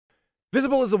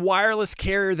Visible is a wireless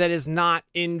carrier that is not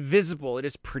invisible. It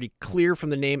is pretty clear from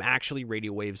the name. Actually,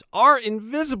 radio waves are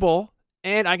invisible.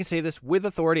 And I can say this with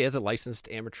authority as a licensed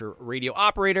amateur radio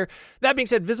operator. That being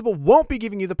said, Visible won't be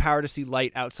giving you the power to see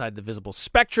light outside the visible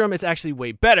spectrum. It's actually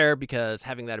way better because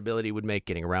having that ability would make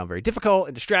getting around very difficult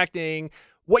and distracting.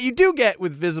 What you do get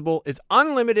with Visible is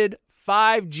unlimited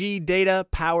 5G data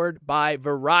powered by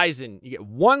Verizon. You get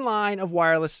one line of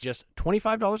wireless, just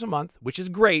 $25 a month, which is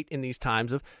great in these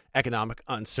times of economic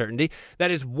uncertainty. That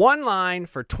is one line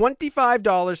for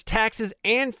 $25, taxes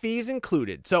and fees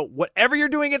included. So whatever you're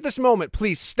doing at this moment,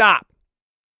 please stop.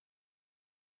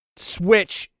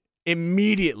 Switch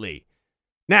immediately.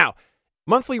 Now,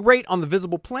 monthly rate on the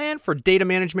Visible plan for data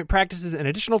management practices and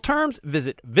additional terms,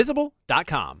 visit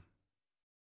visible.com.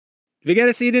 Wie geht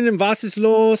es Ihnen? Was ist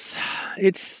los?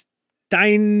 It's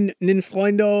deinen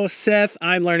Freundo, Seth.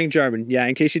 I'm learning German. Yeah,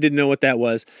 in case you didn't know what that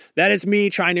was. That is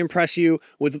me trying to impress you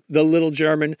with the little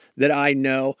German that I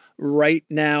know. Right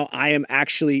now, I am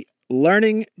actually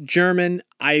learning German.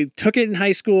 I took it in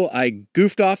high school. I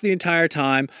goofed off the entire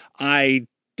time. I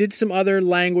did some other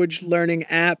language learning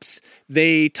apps.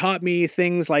 They taught me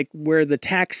things like where the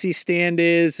taxi stand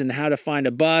is and how to find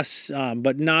a bus,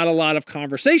 but not a lot of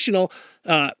conversational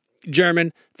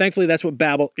German. Thankfully, that's what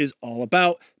Babbel is all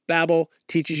about. Babbel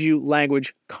teaches you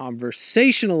language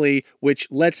conversationally, which,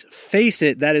 let's face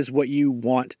it, that is what you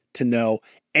want to know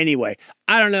anyway.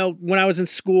 I don't know. When I was in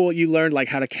school, you learned like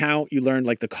how to count. You learned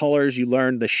like the colors. You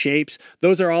learned the shapes.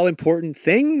 Those are all important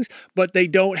things, but they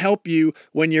don't help you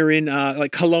when you're in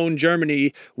like Cologne,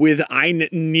 Germany with Ein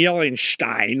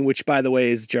Nierenstein, which, by the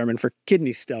way, is German for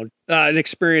kidney stone. An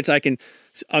experience I can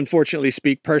unfortunately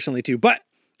speak personally to, but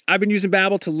I've been using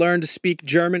Babbel to learn to speak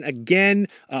German again,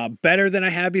 better than I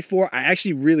have before. I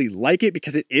actually really like it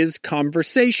because it is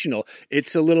conversational.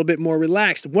 It's a little bit more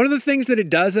relaxed. One of the things that it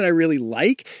does that I really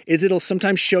like is it'll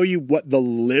sometimes show you what the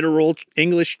literal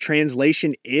English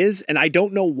translation is. And I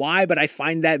don't know why, but I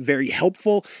find that very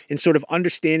helpful in sort of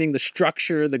understanding the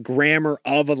structure, the grammar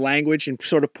of a language and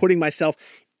sort of putting myself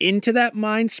into that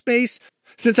mind space.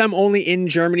 Since I'm only in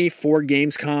Germany for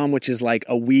Gamescom, which is like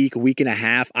a week and a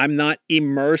half, I'm not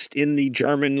immersed in the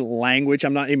German language.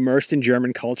 I'm not immersed in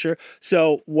German culture.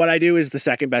 So what I do is the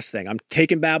second best thing. I'm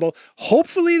taking Babbel.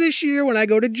 Hopefully this year when I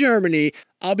go to Germany,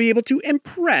 I'll be able to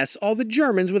impress all the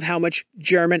Germans with how much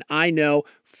German I know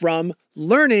from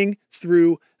learning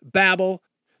through Babbel.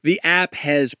 The app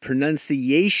has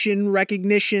pronunciation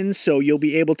recognition, so you'll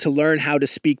be able to learn how to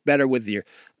speak better with your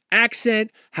accent,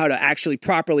 how to actually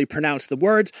properly pronounce the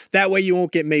words. That way you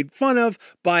won't get made fun of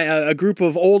by a group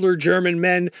of older German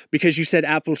men because you said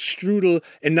Apfelstrudel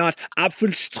and not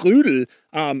Apfelstrudel.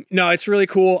 No, it's really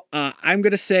cool. I'm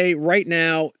going to say right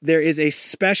now there is a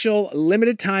special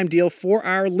limited time deal for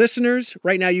our listeners.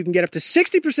 Right now you can get up to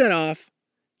 60% off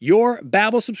your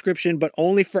Babbel subscription, but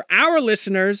only for our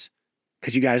listeners,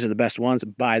 because you guys are the best ones,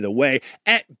 by the way,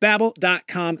 at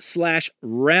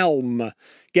babbel.com/realm.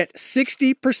 Get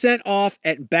 60% off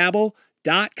at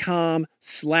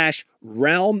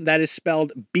babbel.com/realm. That is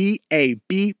spelled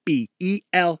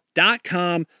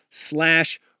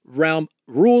BABBEL.com/realm.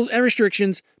 Rules and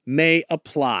restrictions may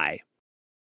apply.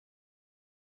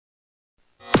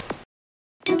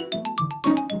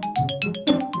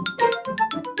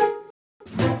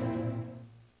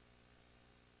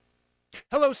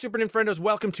 Hello, Super Nintendos.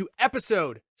 Welcome to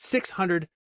episode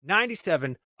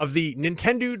 697 of the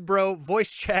Nintendo Bro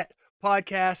Voice Chat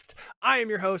Podcast. I am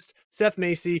your host, Seth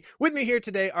Macy. With me here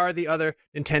today are the other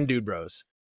Nintendo Bros.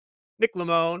 Nick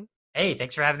Lamone. Hey,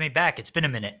 thanks for having me back. It's been a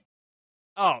minute.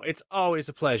 Oh, it's always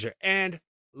a pleasure. And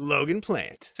Logan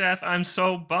Plant. Seth, I'm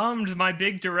so bummed my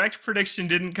big direct prediction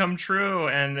didn't come true,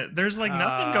 and there's like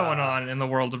nothing going on in the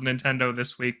world of Nintendo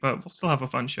this week, but we'll still have a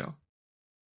fun show.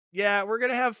 Yeah, we're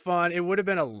going to have fun. It would have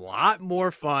been a lot more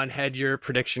fun had your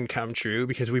prediction come true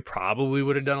because we probably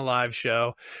would have done a live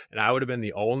show and I would have been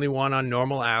the only one on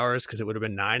normal hours because it would have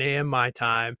been 9 a.m. my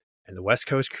time and the West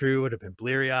Coast crew would have been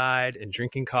bleary-eyed and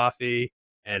drinking coffee.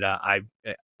 And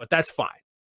but that's fine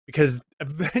because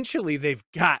eventually they've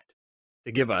got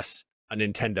to give us a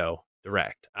Nintendo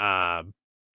Direct.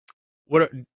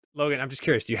 Logan, I'm just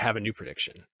curious, do you have a new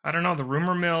prediction? I don't know. The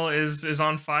rumor mill is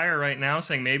on fire right now,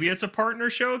 saying maybe it's a partner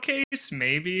showcase.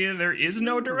 Maybe there is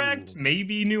no direct.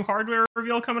 Maybe new hardware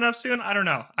reveal coming up soon. I don't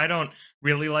know. I don't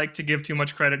really like to give too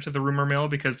much credit to the rumor mill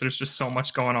because there's just so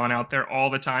much going on out there all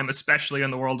the time, especially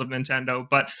in the world of Nintendo.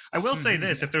 But I will say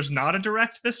this, if there's not a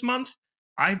direct this month,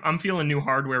 I'm feeling new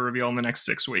hardware reveal in the next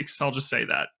 6 weeks. I'll just say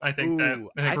that. I think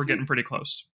we're getting pretty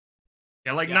close.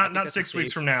 Yeah, not 6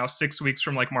 weeks from now, 6 weeks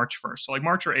from like March 1st. So like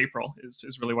March or April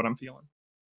is really what I'm feeling.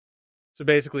 So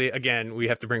basically, again, we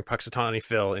have to bring Puxatawny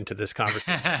Phil into this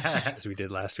conversation as we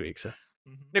did last week. So,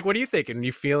 Nick, what are you thinking?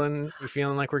 You feeling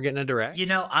like we're getting a direct?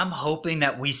 I'm hoping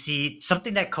that we see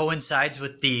something that coincides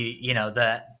with the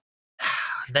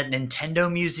that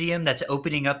Nintendo museum that's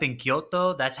opening up in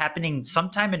Kyoto. That's happening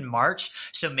sometime in March.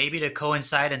 So maybe to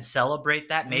coincide and celebrate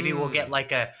that, maybe we'll get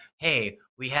like hey,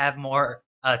 we have more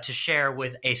to share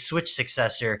with a Switch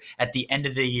successor at the end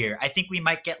of the year. I think we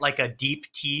might get like a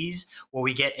deep tease where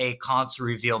we get a console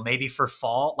reveal, maybe for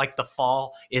fall. Like the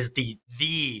fall is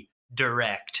the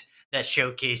direct that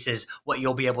showcases what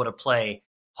you'll be able to play,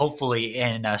 hopefully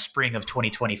in spring of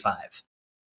 2025.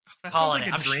 That sounds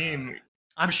like a dream.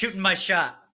 I'm shooting my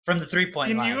shot from the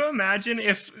 3-point line. Can you imagine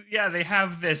if, they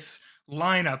have this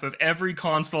lineup of every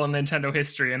console in Nintendo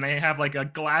history, and they have like a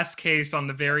glass case on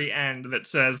the very end that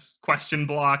says question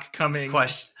block coming.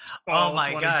 Oh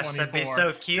my gosh, that'd be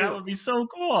so cute. That would be so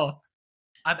cool.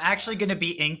 I'm actually going to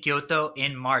be in Kyoto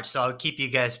in March, so I'll keep you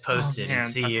guys posted and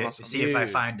see if I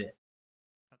find it.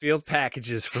 Field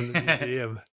packages from the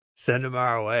museum. Send them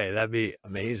our way. That'd be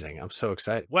amazing. I'm so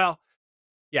excited. Well,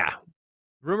 yeah.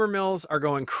 Rumor mills are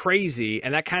going crazy,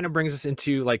 and that kind of brings us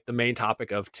into like the main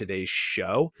topic of today's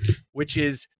show, which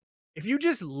is if you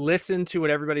just listen to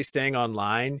what everybody's saying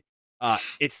online,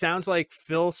 it sounds like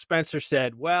Phil Spencer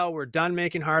said, well, we're done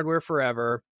making hardware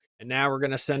forever, and now we're going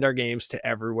to send our games to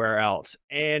everywhere else.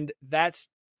 And that's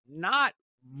not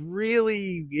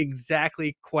really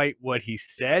exactly quite what he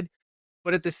said,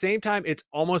 but at the same time, it's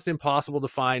almost impossible to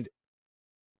find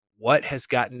what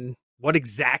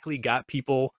exactly got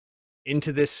people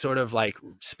into this sort of like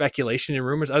speculation and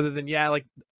rumors, other than it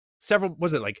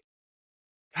was like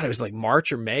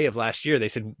March or May of last year.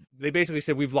 They basically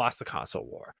said we've lost the console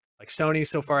war. Like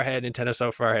Sony's so far ahead, Nintendo's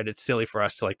so far ahead, it's silly for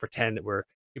us to like pretend that we're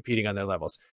competing on their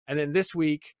levels. And then this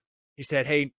week he said,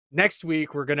 hey, next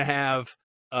week we're gonna have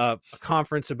a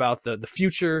conference about the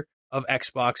future of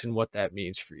Xbox and what that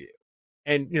means for you.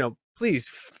 And please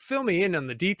fill me in on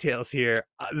the details here.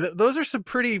 Those are some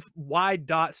pretty wide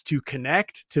dots to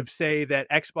connect to say that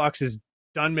Xbox is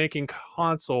done making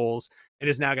consoles and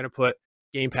is now going to put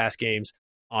Game Pass games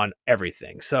on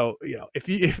everything. So,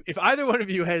 if either one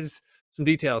of you has some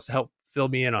details to help fill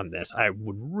me in on this, I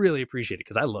would really appreciate it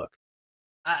because I look.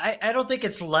 I don't think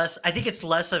it's less. I think it's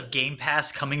less of Game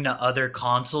Pass coming to other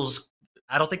consoles.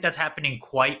 I don't think that's happening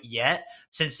quite yet,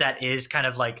 since that is kind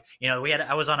of like,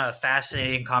 I was on a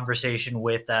fascinating conversation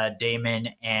with Damon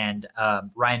and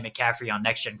Ryan McCaffrey on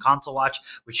Next Gen Console Watch,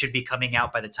 which should be coming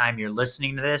out by the time you're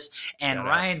listening to this. And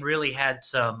Ryan really had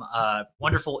some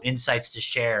wonderful insights to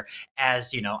share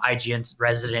as, IGN's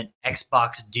resident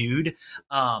Xbox dude.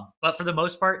 But for the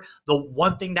most part, the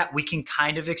one thing that we can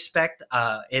kind of expect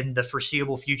in the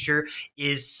foreseeable future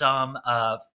is some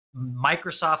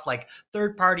Microsoft like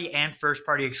third-party and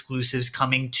first-party exclusives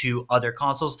coming to other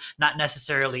consoles, not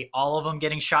necessarily all of them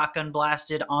getting shotgun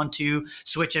blasted onto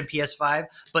Switch and PS5,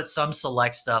 but some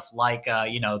select stuff like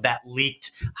that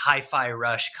leaked Hi-Fi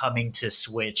Rush coming to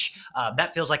Switch.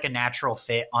 That feels like a natural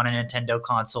fit on a Nintendo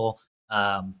console.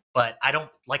 But I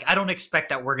don't expect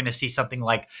that we're going to see something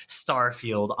like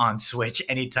Starfield on Switch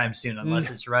anytime soon unless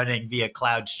it's running via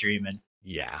cloud streaming.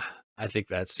 Yeah, I think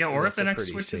that's or if the next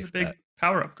Switch is a big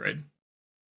power upgrade.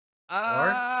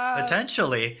 Or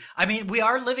potentially. I mean, we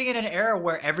are living in an era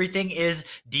where everything is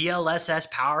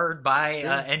DLSS powered by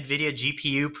NVIDIA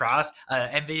GPUs.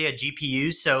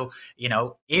 So,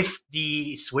 if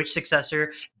the Switch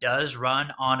successor does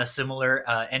run on a similar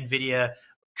NVIDIA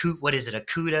a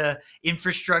CUDA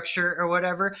infrastructure or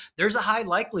whatever, there's a high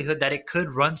likelihood that it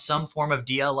could run some form of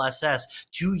DLSS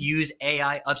to use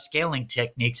AI upscaling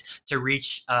techniques to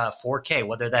reach 4K,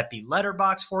 whether that be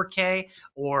letterbox 4K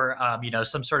or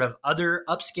some sort of other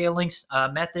upscaling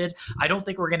method. I don't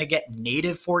think we're going to get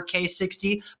native 4K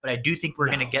 60, but I do think we're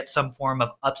going to get some form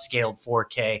of upscaled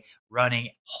 4K running,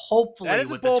 hopefully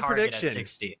with the target at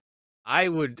 60. I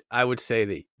would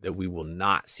say that we will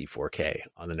not see 4K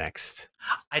on the next.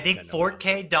 I think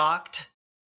 4K docked,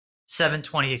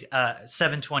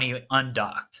 720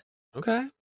 undocked. Okay,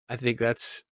 I think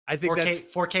that's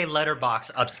 4K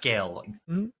letterbox upscale.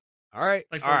 Mm-hmm. All right,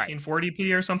 like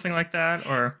 1440p or something like that,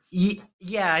 or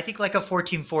yeah, I think like a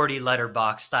 1440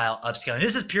 letterbox style upscaling.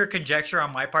 This is pure conjecture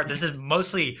on my part. This is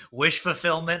mostly wish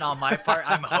fulfillment on my part.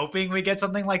 I'm hoping we get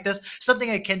something like this, something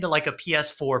akin to like a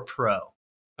PS4 Pro.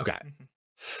 Okay.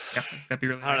 Yeah, that'd be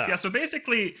really nice. Yeah, so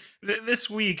basically, this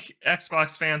week,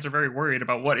 Xbox fans are very worried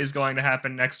about what is going to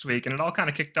happen next week. And it all kind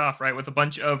of kicked off, right, with a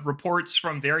bunch of reports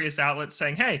from various outlets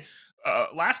saying, hey,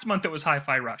 last month it was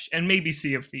Hi-Fi Rush and maybe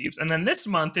Sea of Thieves, and then this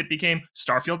month it became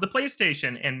Starfield to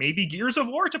PlayStation and maybe Gears of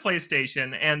War to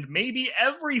PlayStation and maybe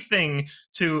everything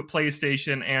to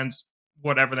PlayStation and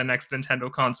whatever the next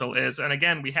Nintendo console is. And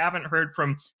again, we haven't heard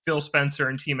from Phil Spencer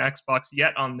and Team Xbox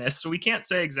yet on this, so we can't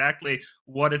say exactly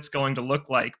what it's going to look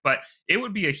like, but it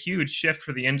would be a huge shift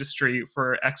for the industry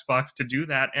for Xbox to do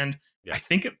that. And I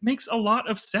think it makes a lot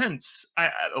of sense.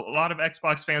 A lot of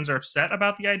Xbox fans are upset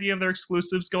about the idea of their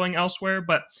exclusives going elsewhere,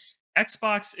 but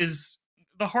Xbox is,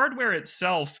 the hardware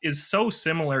itself is so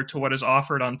similar to what is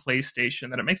offered on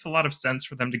PlayStation that it makes a lot of sense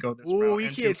for them to go this route. Oh,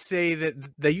 you can't say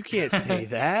that. You can't say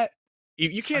that.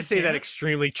 You can't say that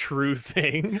extremely true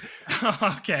thing.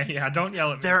 Okay, yeah, don't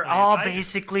yell at me. They're all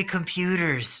basically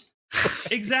computers.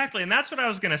 Exactly, and that's what I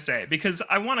was going to say, because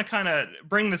I want to kind of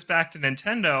bring this back to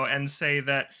Nintendo and say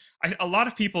that a lot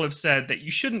of people have said that you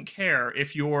shouldn't care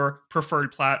if your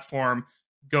preferred platform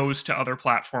goes to other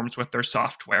platforms with their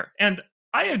software. And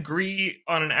I agree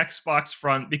on an Xbox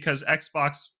front, because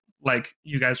Xbox, like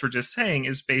you guys were just saying,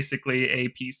 is basically a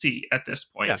PC at this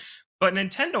point. Yeah. But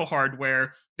Nintendo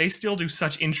hardware, they still do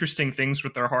such interesting things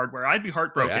with their hardware. I'd be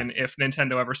heartbroken if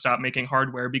Nintendo ever stopped making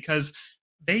hardware, because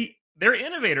they're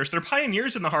innovators. They're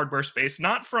pioneers in the hardware space,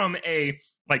 not from a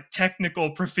like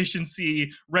technical proficiency,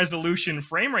 resolution,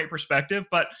 frame rate perspective,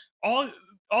 but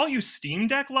all you Steam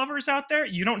Deck lovers out there,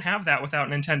 you don't have that without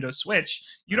Nintendo Switch.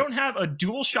 You don't have a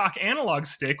DualShock analog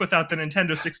stick without the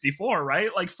Nintendo 64, right?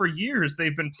 Like, for years,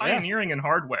 they've been pioneering in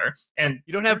hardware. And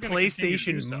you don't have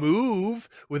PlayStation Move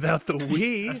without the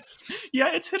Wii. Yes.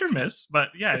 Yeah, it's hit or miss, but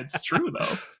yeah, it's true,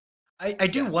 though. I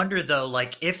do wonder, though,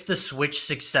 like, if the Switch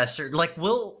successor, like,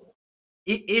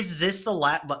 is this the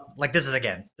like, this is,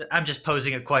 again, I'm just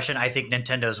posing a question. I think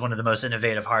Nintendo is one of the most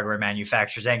innovative hardware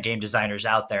manufacturers and game designers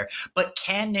out there, but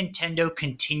can Nintendo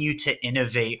continue to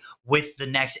innovate with the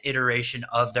next iteration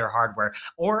of their hardware?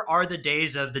 Or are the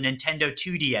days of the Nintendo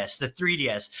 2DS, the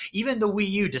 3DS, even the Wii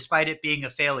U, despite it being a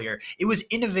failure, it was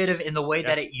innovative in the way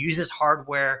that it uses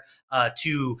hardware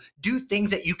to do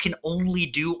things that you can only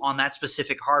do on that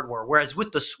specific hardware. Whereas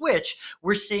with the Switch,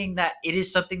 we're seeing that it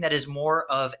is something that is more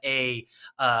of a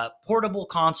portable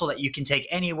console that you can take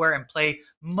anywhere and play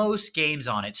most games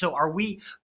on it. So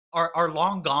are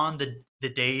long gone the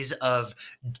days of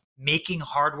making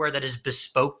hardware that is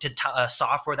bespoke to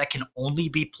software that can only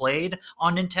be played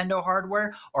on Nintendo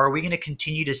hardware? Or are we going to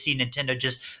continue to see Nintendo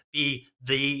just be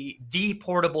the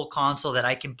portable console that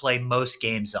I can play most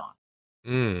games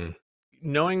on?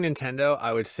 Knowing Nintendo,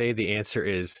 I would say the answer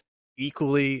is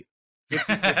equally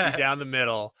 50-50 down the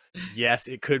middle. Yes,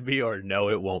 it could be, or no,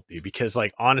 it won't be. Because,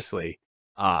 like, honestly,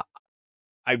 I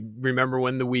remember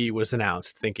when the Wii was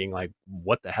announced thinking, like,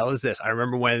 what the hell is this? I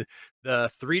remember when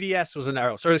the 3DS was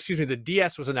announced, or excuse me, the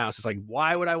DS was announced. It's like,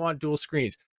 why would I want dual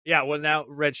screens? Yeah, well, now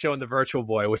Red's showing the Virtual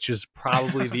Boy, which is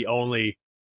probably the only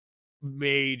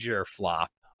major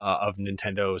flop of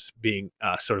Nintendo's being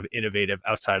sort of innovative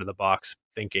outside of the box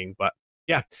thinking. But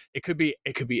yeah, it could be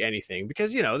anything,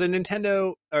 because, you know, the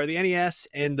Nintendo or the NES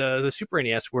and the Super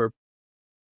NES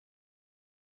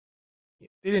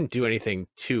they didn't do anything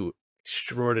too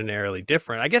extraordinarily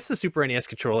different. I guess the Super NES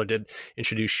controller did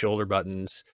introduce shoulder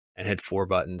buttons and had 4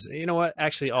 buttons. You know what?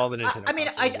 Actually, all the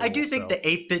Nintendo. I do think the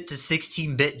 8-bit to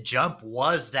 16-bit jump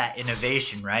was that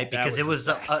innovation, right? Because it was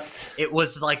it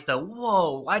was like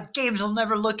whoa, games will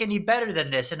never look any better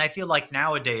than this. And I feel like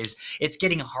nowadays it's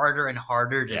getting harder and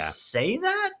harder to say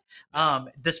that,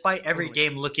 despite every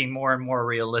game looking more and more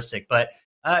realistic. But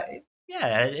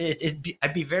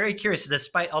I'd be very curious,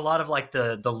 despite a lot of like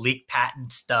the leaked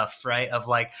patent stuff, right? Of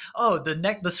like, oh,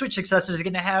 the Switch successor is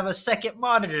going to have a second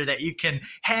monitor that you can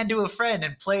hand to a friend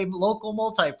and play local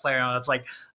multiplayer on. It's like,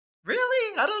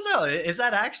 really? I don't know. Is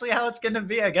that actually how it's going to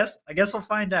be? I guess we'll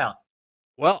find out.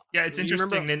 Well, yeah, it's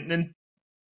interesting.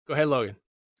 Go ahead, Logan.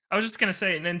 I was just going to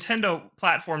say, Nintendo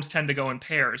platforms tend to go in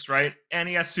pairs, right?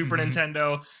 NES, Super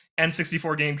Nintendo,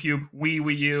 N64, GameCube,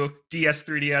 Wii U, DS,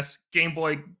 3DS, Game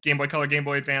Boy Color, Game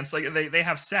Boy Advance. Like, they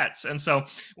have sets. And so,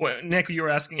 Nick, you were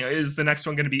asking, is the next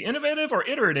one going to be innovative or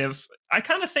iterative? I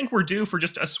kind of think we're due for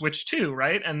just a Switch 2,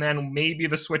 right? And then maybe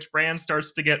the Switch brand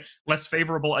starts to get less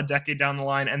favorable a decade down the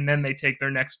line, and then they take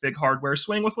their next big hardware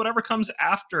swing with whatever comes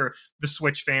after the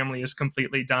Switch family is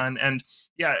completely done. And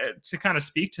yeah, to kind of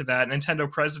speak to that, Nintendo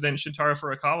president Shintaro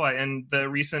Furukawa in the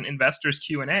recent investors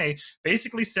Q&A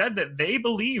basically said that they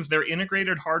believe their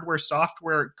integrated hardware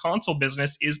software console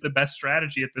business is the best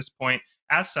strategy at this point.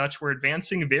 As such, we're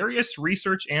advancing various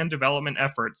research and development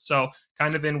efforts. So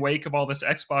kind of in wake of all this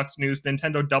Xbox news,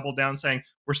 Nintendo doubled down saying,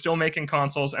 we're still making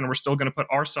consoles and we're still going to put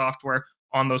our software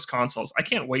on those consoles. I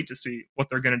can't wait to see what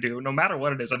they're going to do. No matter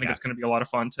what it is, I think it's going to be a lot of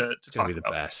fun to talk about. It's going to be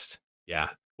the best. Yeah.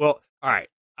 Well, all right.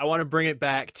 I want to bring it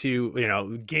back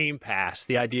to, Game Pass,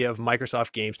 the idea of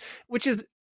Microsoft games, which is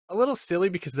a little silly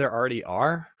because there already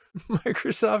are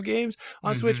Microsoft games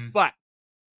on Switch, Mhm. but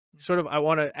sort of I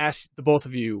want to ask the both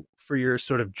of you for your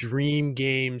sort of dream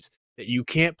games that you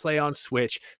can't play on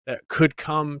Switch that could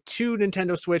come to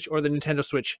Nintendo Switch or the Nintendo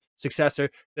Switch successor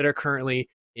that are currently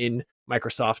in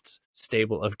Microsoft's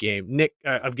stable of games.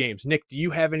 Nick, do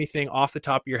you have anything off the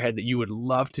top of your head that you would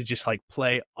love to just like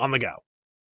play on the go?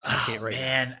 You Oh can't right now.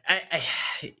 man,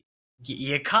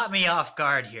 you caught me off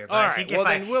guard here. But All I right, think well,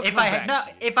 then we'll come back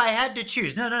to you. if I had to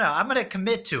choose, no, I'm going to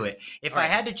commit to it. If All I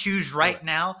right, had to choose do right it.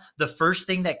 now, the first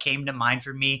thing that came to mind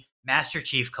for me, Master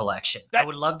Chief Collection. I That-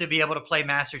 would love to be able to play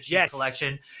Master Chief Yes.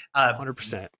 Collection.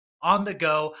 100%. On the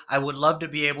go. I would love to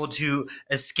be able to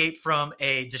escape from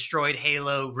a destroyed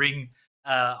Halo ring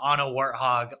on a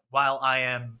Warthog while I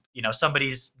am,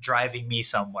 somebody's driving me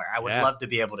somewhere. I would Yeah. love to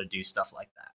be able to do stuff like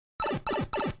that.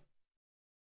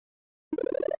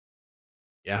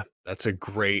 Yeah, that's a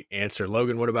great answer.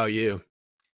 Logan, what about you?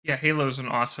 Yeah, Halo's an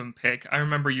awesome pick. I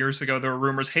remember years ago there were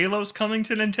rumors Halo's coming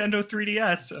to Nintendo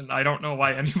 3DS, and I don't know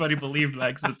why anybody believed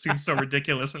that because it seems so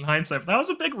ridiculous in hindsight. But that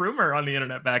was a big rumor on the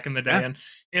internet back in the day, Yeah. and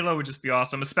Halo would just be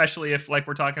awesome, especially if, like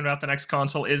we're talking about, the next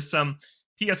console is some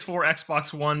PS4,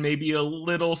 Xbox One, maybe a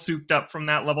little souped up from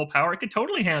that level power. It could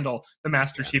totally handle the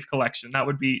Master Chief Collection. That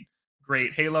would be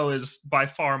great. Halo is by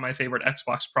far my favorite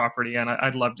Xbox property, and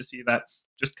I'd love to see that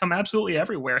just come absolutely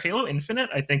everywhere. Halo Infinite,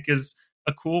 I think, is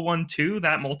a cool one too.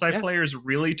 That multiplayer has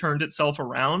really turned itself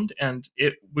around, and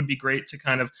it would be great to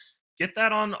kind of get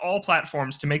that on all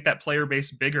platforms to make that player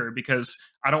base bigger, because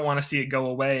I don't want to see it go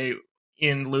away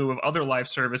in lieu of other live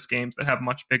service games that have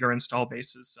much bigger install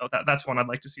bases. So that's one I'd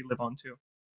like to see live on too.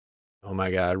 Oh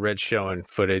my God, Red's showing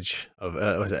footage of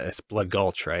it's Blood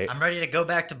Gulch, right? I'm ready to go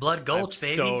back to Blood Gulch, I'm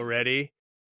baby. so ready.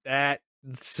 That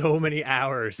so many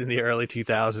hours in the early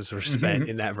 2000s were spent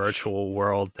in that virtual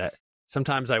world that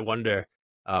sometimes I wonder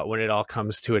when it all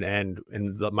comes to an end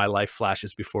and my life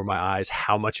flashes before my eyes,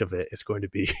 how much of it is going to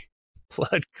be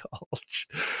Blood Gulch.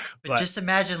 But just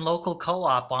imagine local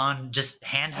co-op on just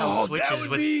handheld switches that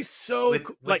would be so with,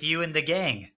 cool. with you and the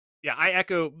gang. Yeah, I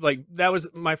echo, like, that was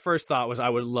my first thought was I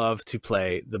would love to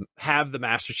have the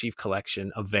Master Chief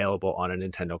Collection available on a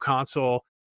Nintendo console.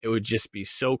 It would just be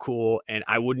so cool, and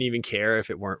I wouldn't even care if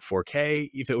it weren't 4K.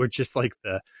 If it were just like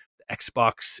the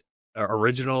Xbox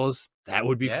originals, that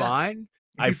would be fine.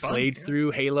 I played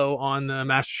through Halo on the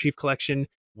Master Chief Collection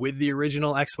with the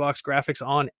original Xbox graphics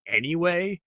on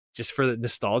anyway, just for the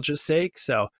nostalgia's sake.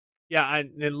 So, yeah,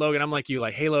 and Logan, I'm like you,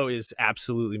 like, Halo is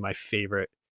absolutely my favorite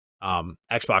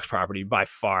Xbox property by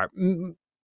far.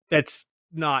 That's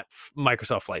not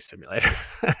Microsoft Flight Simulator,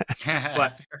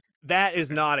 but that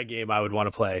is not a game I would want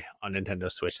to play on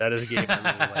Nintendo Switch. That is a game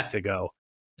I really like to go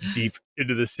deep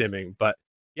into the simming. But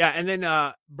yeah, and then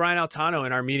Brian Altano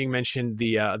in our meeting mentioned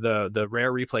the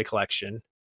Rare Replay collection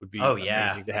would be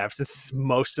amazing to have, since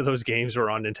most of those games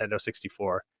were on Nintendo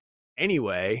 64.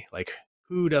 Anyway, like,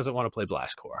 who doesn't want to play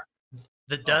Blast Corps?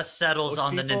 The dust settles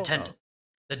on the Nintendo.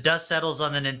 The dust settles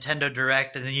on the Nintendo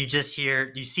Direct, and then you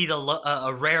see the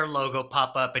a Rare logo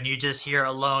pop up, and you just hear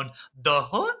alone the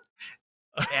hook.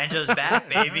 Banjo's back,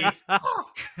 baby.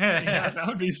 Yeah, that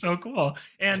would be so cool.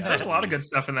 And there's a lot of good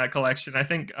stuff in that collection. I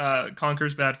think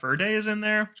Conker's Bad Fur Day is in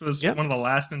there, which was one of the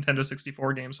last Nintendo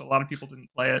 64 games, so a lot of people didn't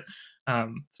play it.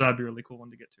 So that'd be a really cool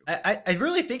one to get to. I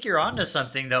really think you're onto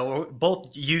something, though.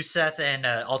 Both you, Seth, and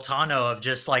Altano, of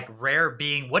just like Rare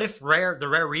being. What if the Rare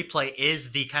Replay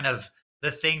is the kind of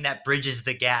the thing that bridges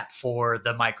the gap for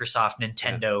the Microsoft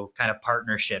Nintendo kind of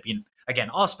partnership? Again,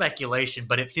 all speculation,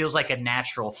 but it feels like a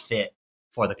natural fit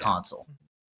for the console.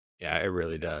 Yeah, it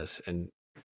really does. And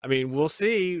I mean, we'll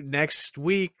see next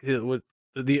week with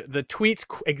the tweet's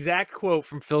exact quote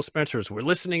from Phil Spencer is, "We're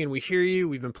listening and we hear you.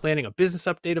 We've been planning a business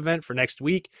update event for next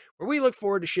week where we look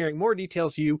forward to sharing more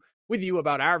details with you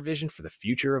about our vision for the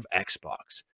future of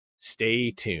Xbox. Stay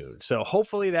tuned." So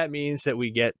hopefully that means that we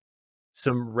get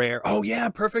some Rare. Oh yeah,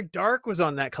 Perfect Dark was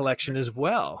on that collection as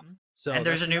well. So and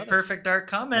there's a new Perfect Dark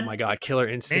coming. Oh my God, Killer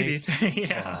Instinct. Maybe.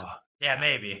 Yeah. Yeah,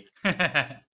 maybe.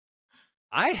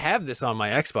 I have this on my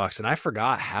Xbox and I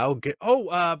forgot how good.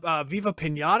 Oh, Viva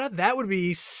Pinata. That would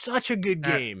be such a good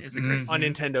game on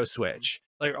Nintendo Switch.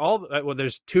 Like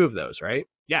there's two of those, right?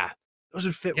 Yeah, those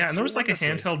would fit. Yeah, and there was like a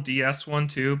handheld DS one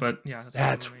too, but yeah,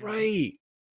 that's right,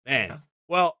 man. Yeah.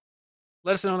 Well,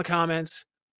 let us know in the comments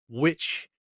which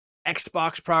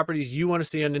Xbox properties you want to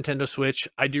see on Nintendo Switch.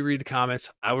 I do read the comments.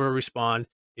 I will respond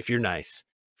if you're nice.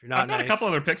 If you're not, I've got a couple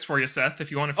other picks for you, Seth. If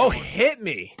you want to. Hit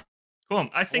me. Cool.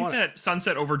 I think that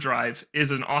Sunset Overdrive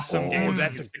is an awesome game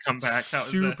that needs to come back. That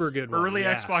was super good one. Early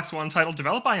Xbox One title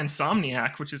developed by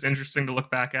Insomniac, which is interesting to look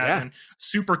back at, and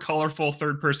super colorful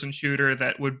third-person shooter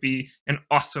that would be an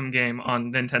awesome game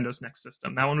on Nintendo's next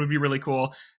system. That one would be really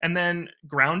cool. And then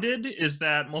Grounded is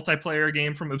that multiplayer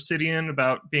game from Obsidian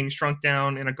about being shrunk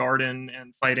down in a garden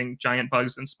and fighting giant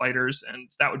bugs and spiders,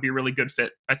 and that would be a really good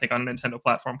fit, I think, on a Nintendo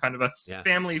platform, kind of a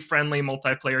family-friendly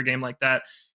multiplayer game like that.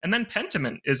 And then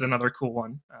Pentiment is another cool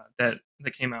one that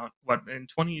came out, in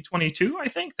 2022, I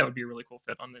think? That would be a really cool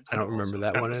fit on Nintendo. I don't remember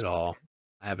that one at all.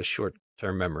 I have a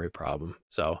short-term memory problem.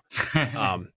 So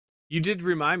you did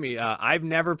remind me, I've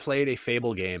never played a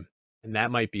Fable game, and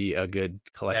that might be a good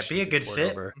collection. That'd be a good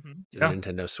fit. Over to the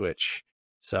Nintendo Switch.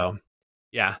 So,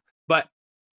 yeah. But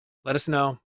let us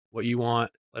know what you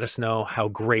want. Let us know how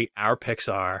great our picks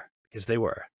are, because they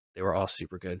were all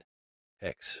super good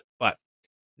picks. But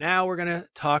now we're going to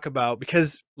talk about,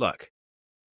 because look,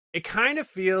 it kind of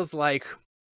feels like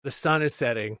the sun is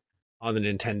setting on the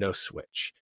Nintendo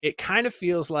Switch. It kind of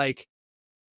feels like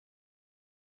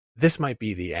this might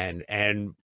be the end.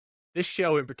 And this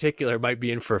show in particular might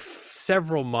be in for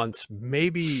several months,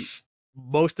 maybe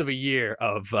most of a year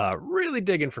of really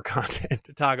digging for content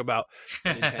to talk about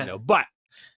Nintendo. But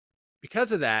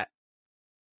because of that,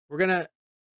 we're going to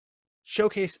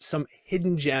showcase some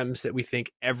hidden gems that we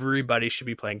think everybody should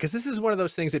be playing, because this is one of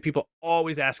those things that people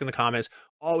always ask in the comments,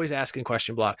 always ask in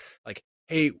question block, like,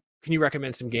 hey, can you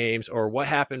recommend some games? Or what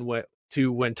happened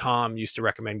when Tom used to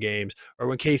recommend games, or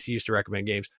when Casey used to recommend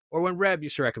games, or when Reb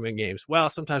used to recommend games?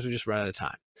 Well, sometimes we just run out of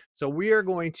time. So we are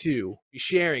going to be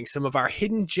sharing some of our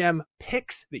hidden gem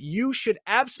picks that you should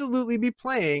absolutely be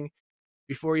playing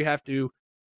before you have to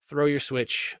throw your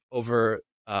Switch over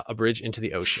a bridge into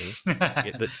the ocean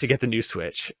to get the new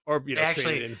Switch, or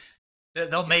actually,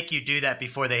 they'll make you do that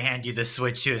before they hand you the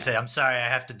Switch too, and say, "I'm sorry, I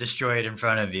have to destroy it in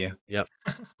front of you." Yep.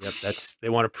 They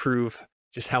want to prove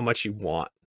just how much you want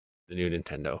the new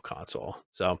Nintendo console.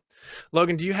 So,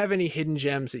 Logan, do you have any hidden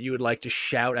gems that you would like to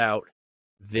shout out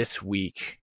this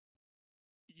week?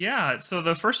 Yeah. So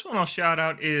the first one I'll shout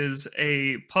out is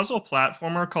a puzzle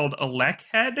platformer called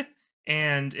Head.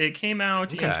 And it came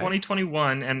out in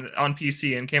 2021 and on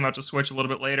PC, and came out to Switch a little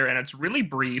bit later. And it's really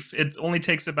brief. It only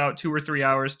takes about 2 or 3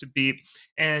 hours to beat.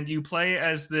 And you play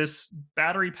as this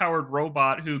battery-powered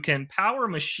robot who can power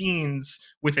machines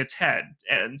with its head.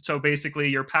 And so basically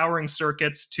you're powering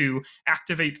circuits to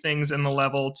activate things in the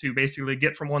level to basically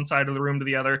get from one side of the room to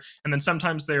the other. And then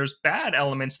sometimes there's bad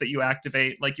elements that you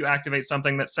activate, like you activate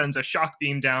something that sends a shock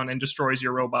beam down and destroys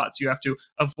your robots. You have to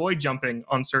avoid jumping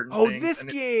on certain things. Oh, this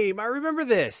game! I remember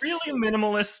this. Really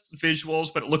minimalist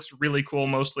visuals, but it looks really cool.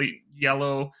 Mostly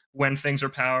yellow when things are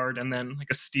powered, and then like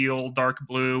a steel dark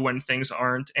blue when things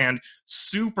aren't. And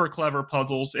super clever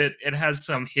puzzles. It has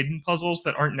some hidden puzzles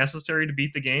that aren't necessary to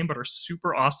beat the game, but are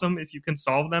super awesome if you can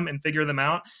solve them and figure them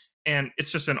out. And it's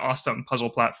just an awesome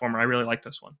puzzle platformer. I really like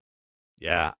this one.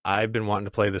 Yeah, I've been wanting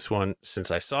to play this one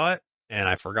since I saw it, and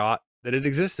I forgot that it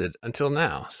existed until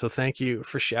now. So thank you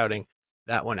for shouting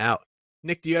that one out.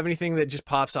 Nick, do you have anything that just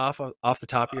pops off the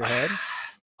top of your head?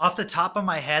 Off the top of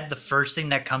my head, the first thing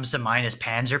that comes to mind is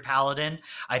Panzer Paladin.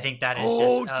 I think that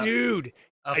is dude,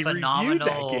 a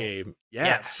phenomenal that game.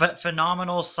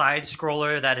 Phenomenal side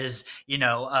scroller that is,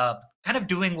 kind of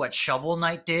doing what Shovel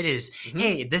Knight did. Is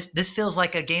hey, this feels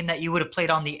like a game that you would have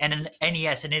played on the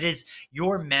NES, and it is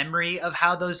your memory of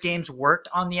how those games worked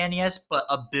on the NES, but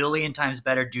a billion times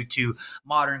better due to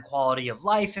modern quality of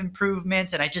life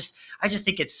improvements. And I just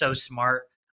think it's so smart.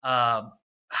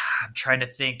 I'm trying to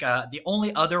think. The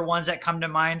only other ones that come to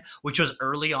mind, which was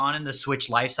early on in the Switch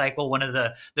life cycle, one of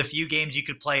the few games you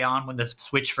could play on when the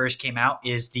Switch first came out,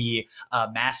 is the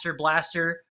Master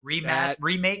Blaster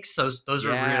remakes. Those are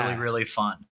really, really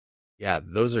fun. Yeah,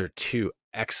 those are 2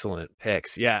 excellent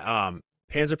picks. Yeah,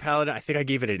 Panzer Paladin, I think I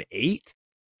gave it an 8.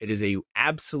 It is a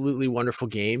absolutely wonderful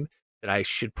game that I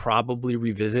should probably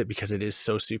revisit because it is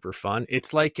so super fun.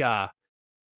 It's like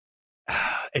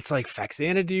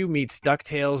Faxanadu meets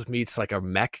DuckTales meets like a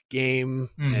mech game,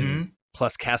 and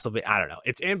plus Castlevania. I don't know.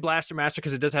 It's in Blaster Master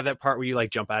because it does have that part where you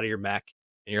like jump out of your mech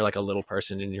and you're like a little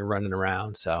person and you're running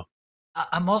around. So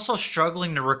I'm also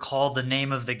struggling to recall the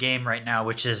name of the game right now,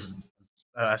 which is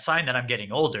a sign that I'm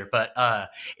getting older, but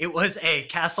it was a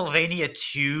Castlevania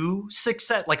 2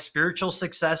 success, like spiritual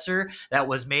successor that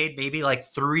was made maybe like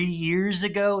 3 years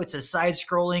ago. It's a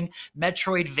side-scrolling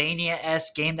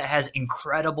Metroidvania-esque game that has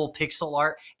incredible pixel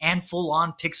art and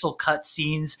full-on pixel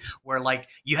cutscenes where like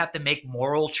you have to make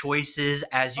moral choices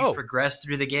as you progress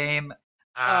through the game.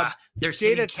 There's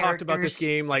hidden Jada talked about this characters.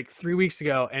 game like 3 weeks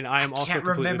ago, and I am also Can't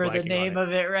completely remember the blanking name on it.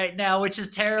 of it right now, which is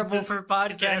terrible for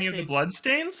podcasting. Is it any of the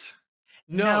Bloodstains?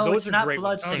 No, those it's are not great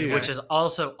ones, Bloodstained, too. which is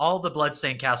also all the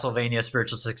Bloodstained Castlevania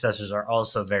spiritual successors are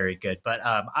also very good. But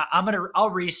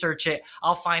I'll research it.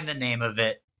 I'll find the name of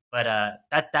it. But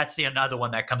that's the another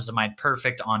one that comes to mind.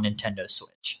 Perfect on Nintendo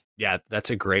Switch. Yeah, that's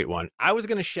a great one. I was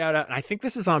going to shout out, and I think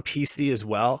this is on PC as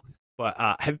well, but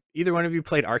have either one of you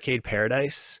played Arcade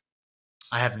Paradise?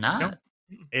 I have not. Nope.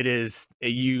 It is,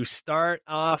 you start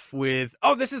off with,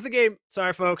 oh, this is the game.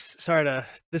 Sorry, folks.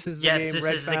 This is the Yes, game. this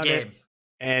Red is the found game. it.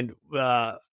 And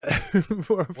still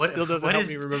doesn't help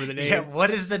me remember the name. Yeah,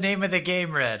 what is the name of the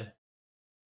game, Red?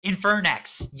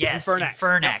 Infernax. Yes,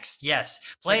 Infernax. Yes.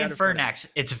 Play Check out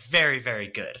Infernax. It's very, very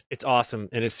good. It's awesome,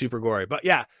 and it's super gory. But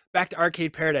yeah, back to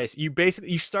Arcade Paradise.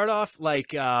 You start off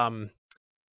like you are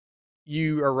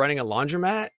running a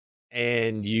laundromat,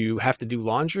 and you have to do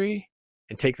laundry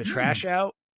and take the trash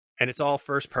out, and it's all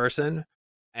first person,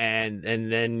 and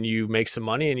then you make some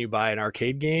money and you buy an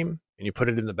arcade game and you put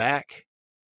it in the back,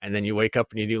 and then you wake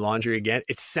up and you do laundry again.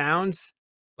 It sounds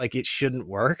like it shouldn't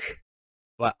work,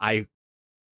 but I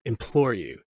implore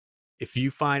you, if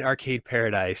you find Arcade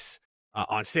Paradise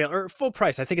on sale or full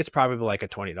price, I think it's probably like a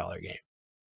 $20 game.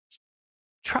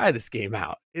 Try this game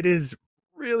out. It is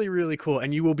really, really cool,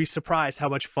 and you will be surprised how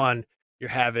much fun you're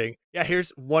having. Yeah, here's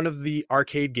one of the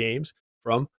arcade games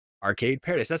from Arcade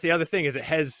Paradise. That's the other thing, is it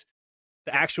has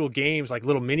the actual games, like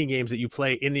little mini games that you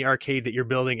play in the arcade that you're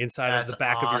building inside of the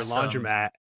back of your laundromat.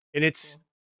 And it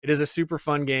is a super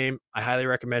fun game. I highly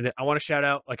recommend it. I want to shout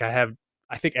out, like I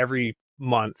think every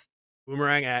month,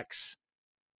 Boomerang X.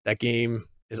 That game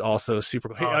is also super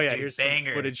cool. Oh yeah, dude, here's some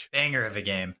footage banger of a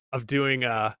game of doing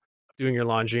your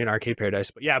laundry in Arcade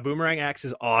Paradise. But yeah, Boomerang X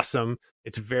is awesome.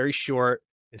 It's very short,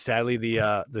 and sadly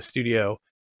the studio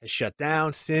has shut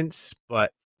down since, but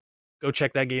go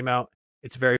check that game out.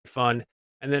 It's very fun.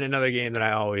 And then another game that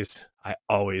I always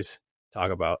talk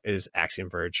about is Axiom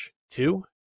Verge 2.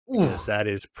 Because that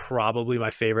is probably my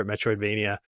favorite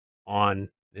Metroidvania on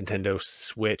Nintendo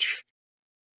Switch.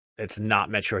 It's not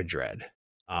Metroid Dread.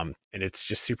 And it's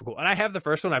just super cool. And I have the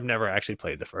first one. I've never actually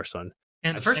played the first one.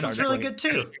 And the first one's really good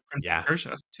too. Prince of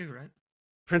Persia too, right?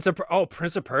 Prince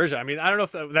of Persia. I mean, I don't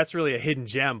know if that's really a hidden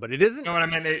gem, but it isn't. No, what I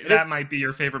meant, that might be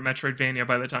your favorite Metroidvania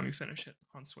by the time you finish it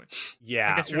on Switch.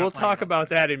 Yeah, we'll talk about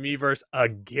that in Miiverse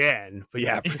again. But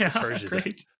yeah, Prince of Persia.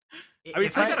 Great. I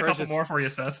mean, I've got a couple more for you,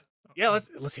 Seth. Yeah,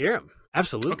 let's hear them.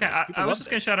 Absolutely. Okay, I was just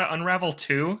going to shout out Unravel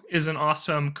 2 is an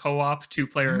awesome co-op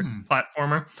 2-player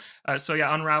platformer. So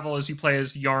yeah, Unravel is you play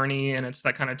as Yarny, and it's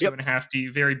that kind of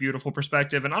 2.5D, very beautiful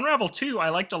perspective. And Unravel 2 I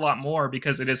liked a lot more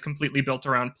because it is completely built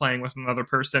around playing with another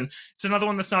person. It's another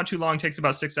one that's not too long, takes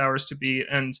about 6 hours to beat,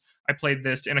 and I played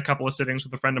this in a couple of sittings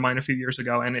with a friend of mine a few years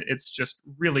ago, and it's just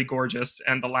really gorgeous,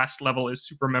 and the last level is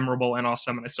super memorable and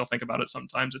awesome, and I still think about it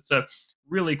sometimes. It's a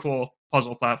really cool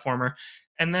puzzle platformer.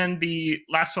 And then the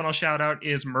last one I'll shout out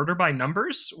is Murder by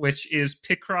Numbers, which is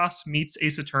Picross meets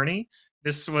Ace Attorney.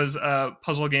 This was a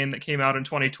puzzle game that came out in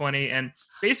 2020, and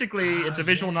basically it's a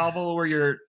visual novel where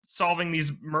you're solving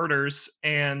these murders,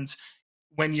 and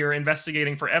when you're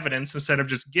investigating for evidence, instead of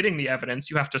just getting the evidence,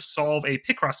 you have to solve a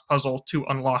Picross puzzle to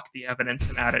unlock the evidence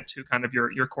and add it to kind of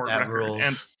your court record. Rules.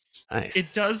 And nice.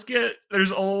 It does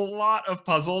there's a lot of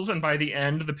puzzles, and by the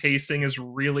end, the pacing is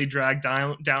really dragged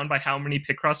down by how many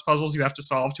Picross puzzles you have to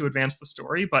solve to advance the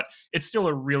story, but it's still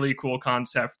a really cool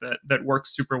concept that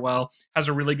works super well, has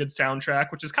a really good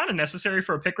soundtrack, which is kind of necessary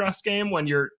for a Picross game when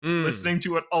you're listening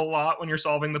to it a lot when you're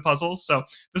solving the puzzles, so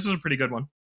this was a pretty good one.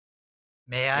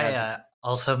 May I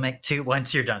also make two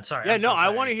once you're done? Sorry. Yeah, no, I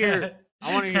want to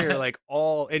hear like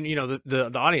all, and you know,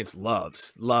 the audience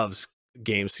loves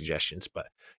game suggestions, but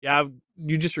yeah,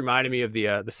 you just reminded me of the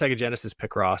Sega Genesis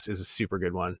Picross is a super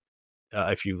good one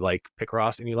if you like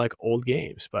Picross and you like old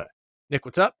games. But Nick,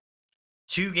 what's up?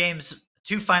 Two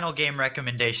final game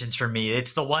recommendations for me.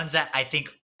 It's the ones that I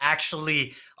think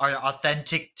actually are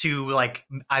authentic to like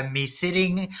me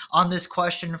sitting on this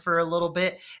question for a little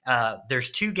bit. There's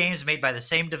two games made by the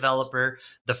same developer,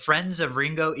 The Friends of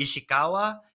Ringo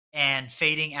Ishikawa and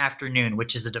Fading Afternoon,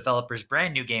 which is the developer's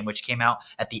brand new game, which came out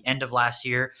at the end of last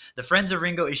year. The Friends of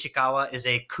Ringo Ishikawa is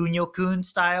a Kunio-kun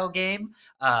style game,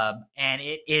 and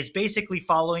it is basically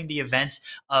following the events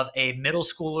of a middle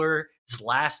schooler's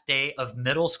last day of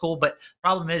middle school. But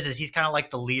problem is he's kind of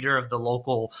like the leader of the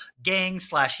local gang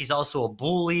 / he's also a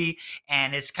bully,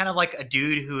 and it's kind of like a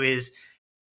dude who is,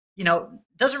 you know,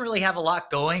 doesn't really have a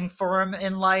lot going for him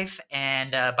in life.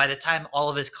 And by the time all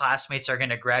of his classmates are going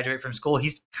to graduate from school,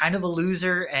 he's kind of a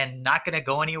loser and not going to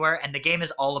go anywhere. And the game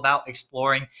is all about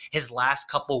exploring his last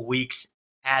couple weeks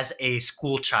as a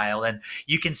school child, and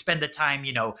you can spend the time,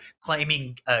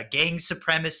 claiming gang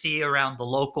supremacy around the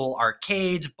local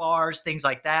arcades, bars, things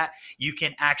like that. You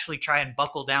can actually try and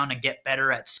buckle down and get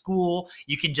better at school.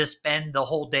 You can just spend the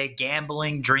whole day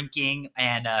gambling, drinking,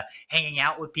 and hanging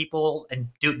out with people and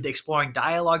exploring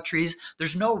dialogue trees.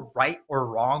 There's no right or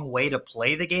wrong way to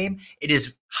play the game. It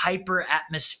is hyper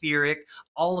atmospheric,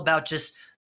 all about just,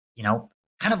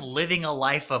 kind of living a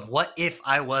life of what if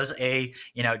I was a,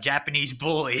 Japanese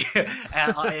bully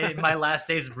in my last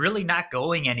days, really not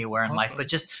going anywhere in life, but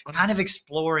just kind of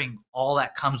exploring all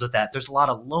that comes with that. There's a lot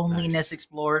of loneliness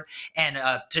explored. And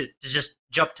to just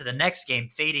jump to the next game,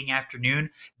 Fading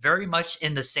Afternoon, very much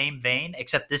in the same vein,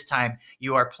 except this time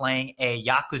you are playing a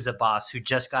Yakuza boss who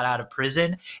just got out of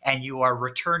prison, and you are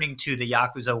returning to the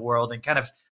Yakuza world and kind of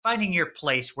finding your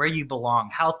place, where you belong,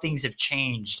 how things have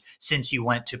changed since you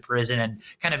went to prison, and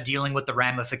kind of dealing with the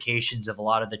ramifications of a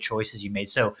lot of the choices you made.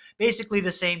 So basically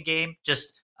the same game,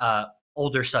 just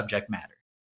older subject matter.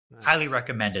 Nice. Highly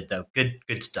recommended, though.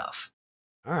 Good stuff.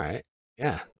 All right.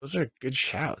 Yeah, those are good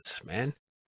shouts, man.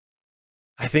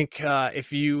 I think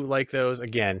if you like those,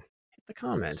 again, hit the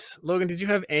comments. Logan, did you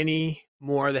have any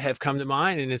more that have come to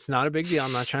mind? And it's not a big deal.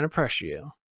 I'm not trying to pressure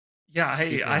you. Yeah,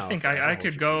 hey, I think I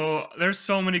could go. There's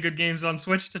so many good games on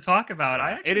Switch to talk about.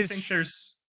 I actually think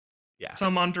there's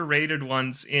some underrated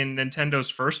ones in Nintendo's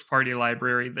first-party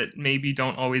library that maybe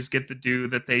don't always get the due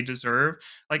that they deserve.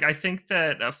 Like, I think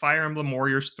that Fire Emblem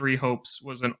Warriors 3 Hopes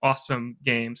was an awesome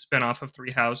game, spin-off of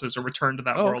Three Houses, a return to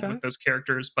that world with those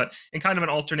characters, but in kind of an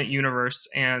alternate universe.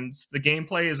 And the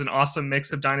gameplay is an awesome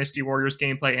mix of Dynasty Warriors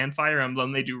gameplay and Fire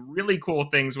Emblem. They do really cool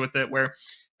things with it where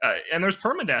and there's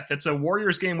permadeath. It's a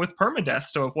Warriors game with permadeath.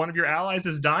 So if one of your allies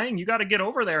is dying, you got to get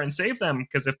over there and save them,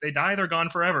 because if they die, they're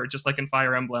gone forever, just like in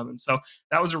Fire Emblem. And so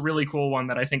that was a really cool one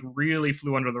that I think really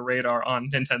flew under the radar on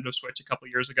Nintendo Switch a couple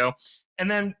years ago. And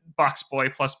then Box Boy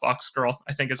plus Box Girl,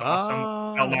 I think, is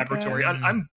awesome. Laboratory.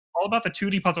 I'm all about the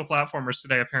 2D puzzle platformers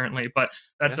today, apparently, but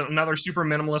that's another super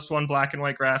minimalist one, black and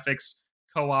white graphics,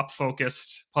 co-op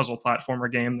focused puzzle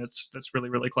platformer game that's really,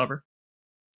 really clever.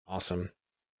 Awesome.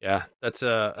 Yeah, that's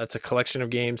a collection of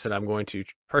games that I'm going to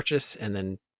purchase and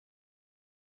then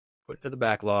put into the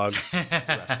backlog. The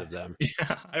rest of them.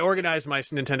 Yeah. I organized my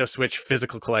Nintendo Switch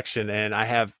physical collection, and I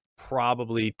have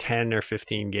probably 10 or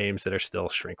 15 games that are still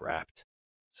shrink wrapped.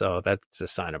 So that's a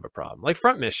sign of a problem. Like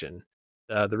Front Mission,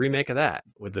 the remake of that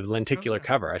with the lenticular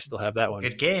cover. I still have that one.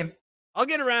 Good game. I'll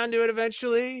get around to it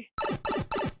eventually.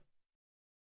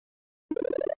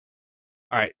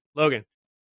 All right, Logan,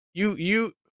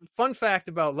 you. Fun fact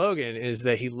about Logan is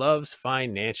that he loves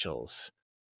financial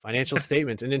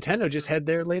statements, and Nintendo just had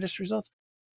their latest results.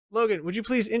 Logan, would you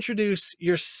please introduce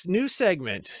your new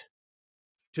segment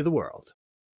to the world?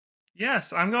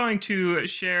 Yes, I'm going to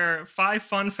share 5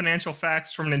 fun financial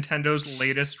facts from Nintendo's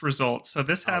latest results. So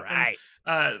this happened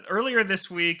earlier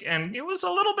this week, and it was a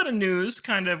little bit of news,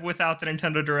 kind of without the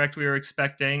Nintendo Direct we were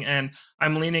expecting, and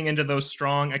I'm leaning into those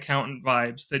strong accountant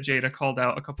vibes that Jada called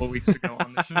out a couple of weeks ago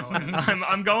on the show, and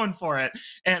I'm going for it.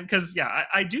 And because,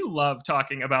 I do love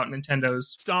talking about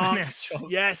Nintendo's financials.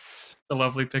 Yes. The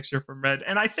lovely picture from Red.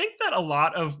 And I think that a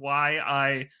lot of why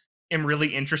I am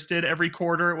really interested every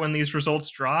quarter when these results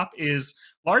drop is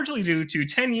largely due to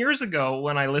 10 years ago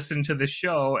when I listened to this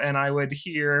show and I would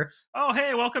hear, oh,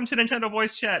 hey, welcome to Nintendo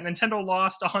Voice Chat. Nintendo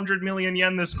lost 100 million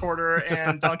yen this quarter,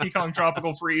 and Donkey Kong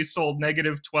Tropical Freeze sold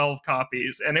negative 12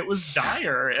 copies. And it was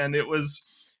dire, and it was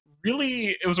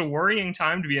a worrying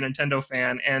time to be a Nintendo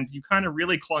fan, and you kind of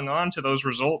really clung on to those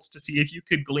results to see if you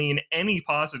could glean any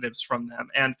positives from them.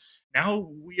 And now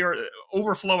we are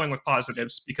overflowing with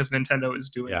positives because Nintendo is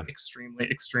doing extremely,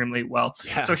 extremely well.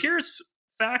 Yeah. So here's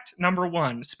fact number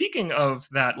 1. Speaking of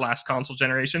that last console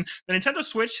generation, the Nintendo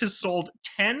Switch has sold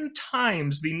 10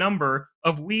 times the number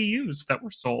of Wii U's that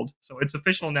were sold. So it's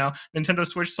official now. Nintendo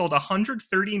Switch sold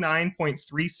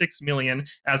 139.36 million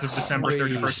as of December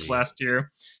 31st of last year.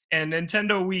 And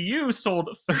Nintendo Wii U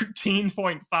sold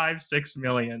 13.56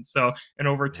 million. So an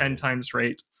over 10 times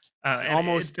rate. And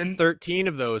almost 13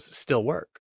 of those still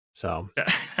work. So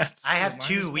I have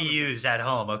 2 Wii U's at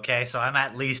home. Okay, so I'm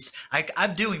at least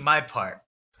I'm doing my part.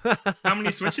 How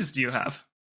many Switches do you have?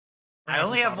 I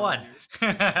only have one.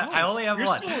 I only have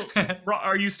one.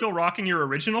 Are you still rocking your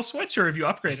original Switch, or have you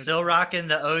upgraded? I'm still rocking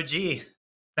the OG.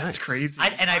 That's crazy.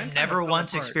 I've never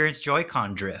once experienced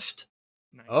Joy-Con drift.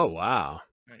 Nice. Oh wow,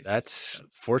 that's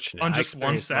fortunate. On just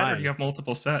one set, or do you have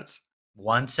multiple sets?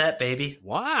 One set, baby.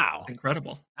 Wow. That's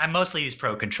incredible. I mostly use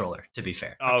Pro Controller, to be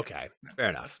fair. Oh, okay. Fair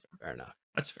enough. Fair enough.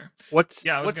 That's fair. What's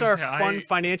our fun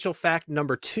financial fact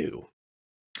number 2?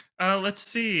 Let's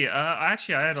see.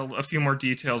 Actually, I had a few more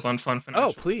details on fun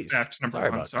financial. Oh, please. Fact number Sorry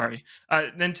one. about Sorry.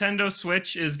 Nintendo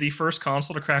Switch is the first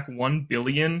console to crack 1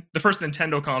 billion. The first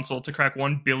Nintendo console to crack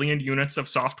 1 billion units of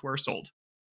software sold.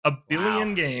 A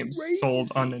billion games sold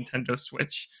on Crazy. Nintendo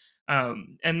Switch.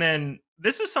 And then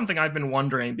this is something I've been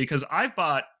wondering because I've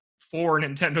bought 4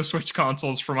 Nintendo Switch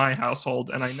consoles for my household,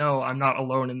 and I know I'm not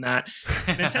alone in that.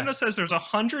 Nintendo says there's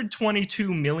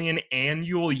 122 million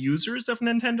annual users of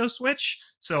Nintendo Switch.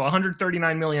 So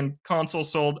 139 million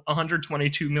consoles sold,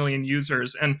 122 million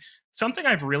users. And something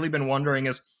I've really been wondering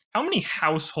is how many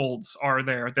households are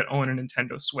there that own a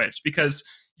Nintendo Switch? Because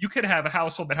you could have a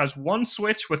household that has 1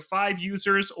 Switch with 5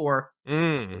 users or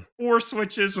 4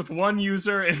 Switches with 1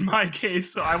 user in my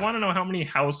case. So I want to know how many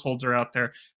households are out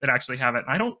there that actually have it.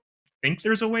 And I don't think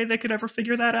there's a way they could ever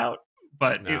figure that out.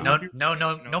 But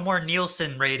no more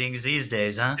Nielsen ratings these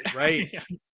days, huh? Right. Yeah.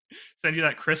 Send you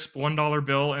that crisp $1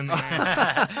 bill and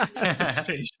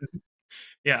anticipation.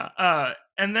 Yeah.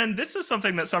 And then this is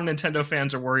something that some Nintendo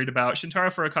fans are worried about.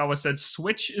 Shintaro Furukawa said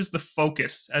Switch is the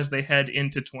focus as they head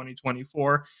into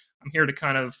 2024. I'm here to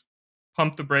kind of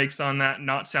pump the brakes on that,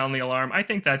 not sound the alarm. I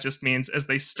think that just means as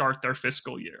they start their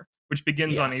fiscal year, which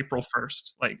begins on April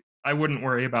 1st. Like, I wouldn't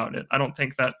worry about it. I don't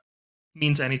think that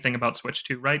means anything about Switch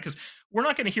 2, right? Because we're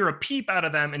not going to hear a peep out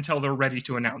of them until they're ready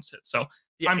to announce it. So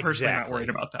I'm personally not worried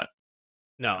about that.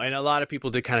 No, and a lot of people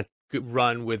did kind of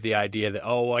run with the idea that,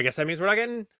 oh, I guess that means we're not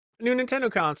getting a new Nintendo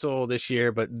console this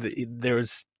year, but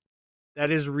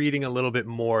that is reading a little bit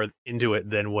more into it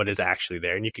than what is actually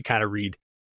there. And you can kind of read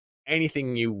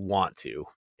anything you want to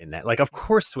in that. Like, of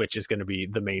course, Switch is going to be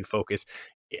the main focus.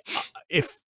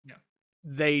 If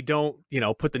they don't,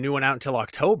 put the new one out until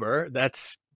October,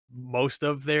 that's most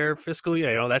of their fiscal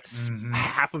year. That's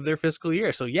half of their fiscal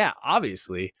year. So yeah,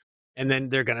 obviously. And then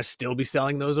they're going to still be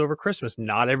selling those over Christmas.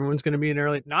 Not everyone's going to be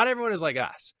not everyone is like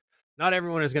us. Not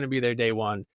everyone is going to be there day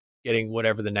one getting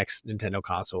whatever the next Nintendo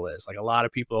console is. Like, a lot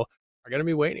of people are going to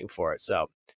be waiting for it. So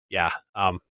yeah.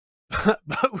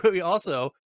 But we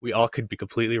all could be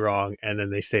completely wrong. And then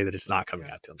they say that it's not coming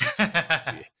out till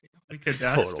we could,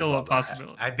 that's still a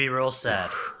possibility. I'd be real sad.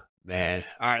 Man.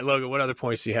 All right, Logan, what other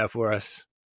points do you have for us?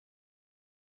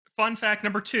 Fun fact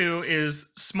number 2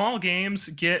 is small games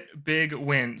get big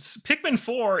wins. Pikmin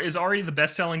 4 is already the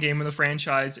best-selling game in the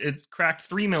franchise. It's cracked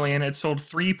 3 million. It's sold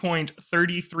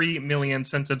 3.33 million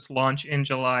since its launch in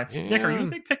July. Nick, are you a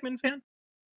big Pikmin fan?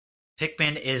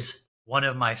 Pikmin is one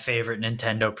of my favorite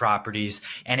Nintendo properties,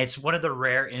 and it's one of the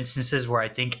rare instances where I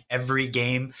think every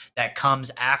game that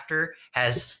comes after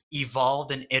has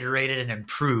evolved and iterated and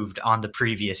improved on the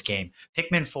previous game.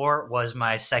 Pikmin 4 was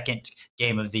my second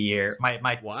game of the year, in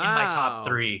my top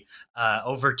 3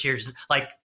 over Tears of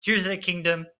the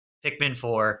Kingdom, Pikmin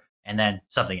 4, and then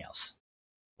something else.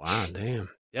 Wow, damn.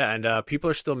 Yeah, and people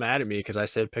are still mad at me because I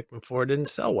said Pikmin 4 didn't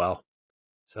sell well.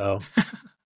 So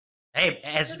hey,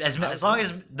 as long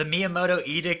as the Miyamoto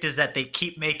edict is that they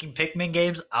keep making Pikmin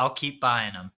games, I'll keep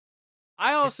buying them.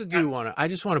 I also I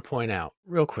just want to point out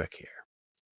real quick here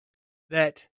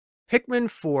that Pikmin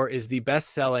 4 is the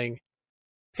best-selling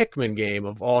Pikmin game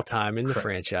of all time in the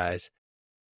franchise.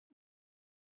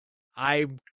 I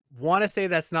want to say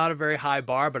that's not a very high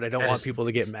bar, but I don't want people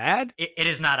to get mad. It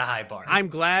is not a high bar. I'm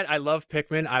glad. I love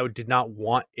Pikmin. I did not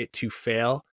want it to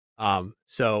fail.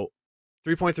 So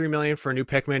 3.3 million for a new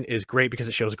Pikmin is great because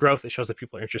it shows growth. It shows that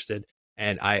people are interested.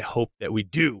 And I hope that we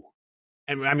do.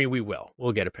 And I mean, we will.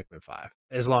 We'll get a Pikmin 5.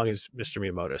 As long as Mr.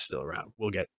 Miyamoto is still around, we'll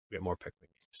get more Pikmin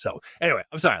games. So anyway,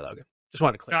 I'm sorry, Logan. Just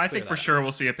wanted to clear. No, I think for sure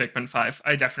we'll see a Pikmin 5.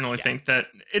 I definitely think that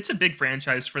it's a big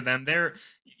franchise for them.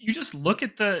 You just look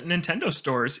at the Nintendo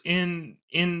stores in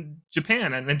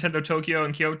Japan and Nintendo Tokyo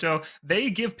and Kyoto. They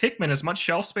give Pikmin as much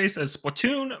shelf space as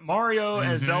Splatoon, Mario,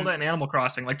 as Zelda, and Animal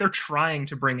Crossing. Like, they're trying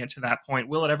to bring it to that point.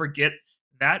 Will it ever get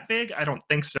that big? I don't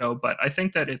think so, but I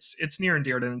think that it's near and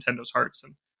dear to Nintendo's hearts,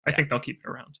 and I think they'll keep it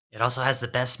around. It also has the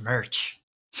best merch.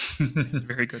 It's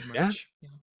very good merch. Yeah.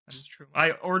 That is true.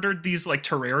 I ordered these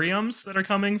terrariums that are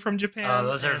coming from Japan. Oh,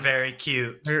 those are very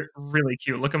cute. They're really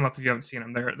cute. Look them up if you haven't seen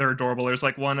them. They're adorable. There's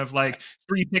one of 3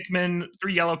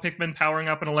 yellow Pikmin powering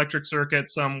up an electric circuit,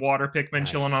 some water Pikmin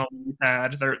chilling on a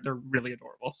pad. They're really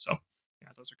adorable. So yeah,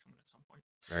 those are coming at some point.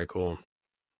 Very cool.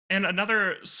 And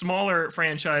another smaller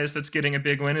franchise that's getting a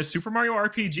big win is Super Mario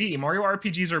RPG. Mario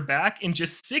RPGs are back in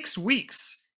just 6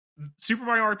 weeks. Super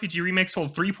Mario RPG Remake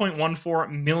sold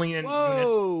 3.14 million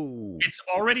units. It's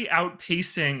already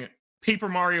outpacing Paper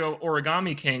Mario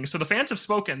Origami King. So the fans have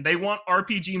spoken. They want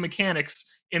RPG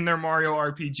mechanics in their Mario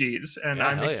RPGs. And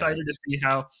I'm excited to see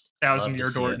how Thousand Year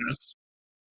Door does.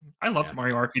 I loved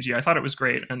Mario RPG. I thought it was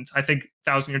great. And I think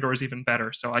Thousand Year Door is even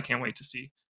better. So I can't wait to see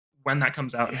when that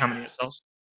comes out and how many it sells.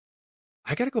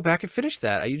 I got to go back and finish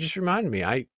that. You just reminded me.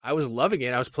 I was loving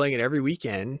it. I was playing it every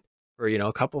weekend for,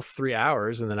 a couple 3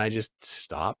 hours, and then I just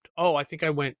stopped. Oh, I think I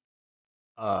went.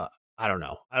 I don't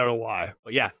know. I don't know why,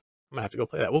 but yeah, I'm gonna have to go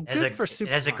play that. Well, good for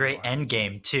Super. It has a Mario great RPG. end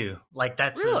game too. Like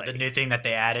that's Really? the new thing that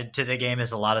they added to the game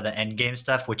is a lot of the end game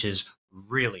stuff, which is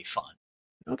really fun.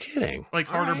 No kidding. Like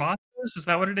harder bosses? Is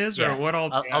that what it is, or what all?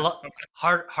 A lot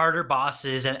harder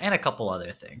bosses and a couple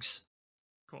other things.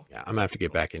 Cool. Yeah, I'm gonna have to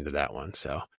get back into that one.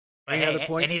 So, any Hey, other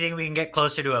points? anything we can get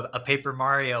closer to a Paper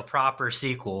Mario proper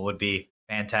sequel would be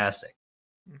fantastic.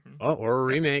 Mm-hmm. Oh, or a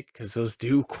remake, because those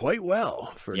do quite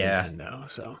well for Nintendo.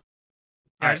 So,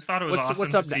 I just thought it was awesome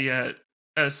to see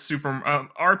a super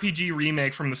RPG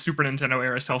remake from the Super Nintendo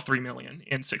era sell 3 million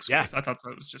in 6 weeks. I thought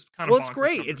that was just kind of it's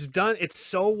great. It's done. It's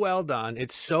so well done.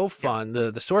 It's so fun.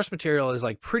 The source material is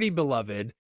like pretty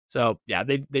beloved. So yeah,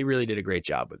 they really did a great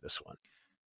job with this one.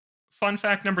 Fun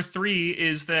fact number 3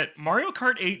 is that Mario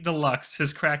Kart 8 Deluxe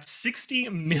has cracked 60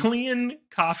 million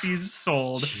copies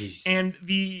sold, and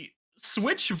the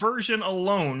Switch version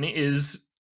alone has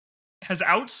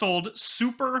outsold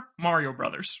Super Mario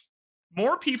Brothers.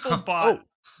 More people bought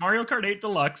Mario Kart 8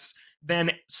 Deluxe than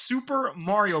Super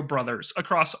Mario Brothers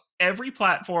across every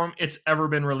platform it's ever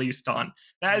been released on.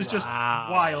 That is just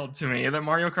wild to me that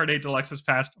Mario Kart 8 Deluxe has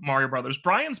passed Mario Brothers.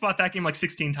 Brian's bought that game like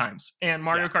 16 times, and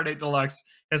Mario Kart 8 Deluxe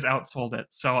has outsold it.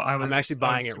 So I'm actually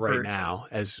buying it right now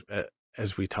as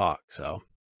we talk. So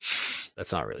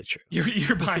that's not really true.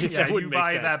 You're buying, you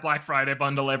buy that Black Friday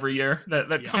bundle every year that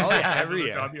comes with every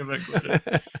year. Copy of it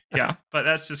included. Yeah, but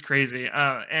that's just crazy.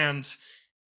 And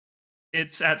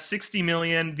it's at 60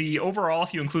 million. The overall,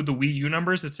 if you include the Wii U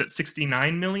numbers, it's at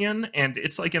 69 million, and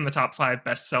it's like in the top 5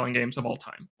 best-selling games of all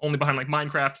time. Only behind like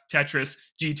Minecraft, Tetris,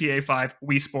 GTA 5,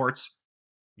 Wii Sports.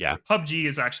 Yeah, PUBG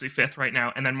is actually 5th right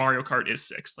now, and then Mario Kart is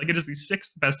 6th. Like it is the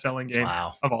 6th best-selling game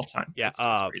of all time. Yeah, it's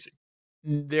crazy.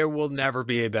 There will never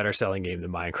be a better selling game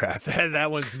than Minecraft.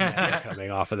 That one's never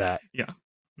coming off of that. Yeah.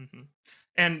 Mm-hmm.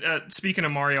 And speaking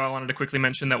of Mario, I wanted to quickly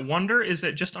mention that Wonder is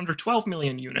at just under 12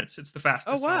 million units. It's the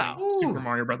fastest selling Super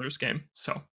Mario Brothers game.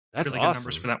 So that's really awesome. good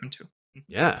numbers for that one too.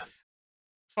 Yeah.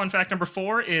 Fun fact number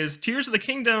 4 is Tears of the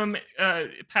Kingdom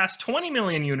passed 20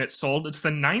 million units sold. It's the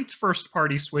 9th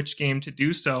first-party Switch game to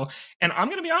do so. And I'm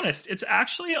going to be honest, it's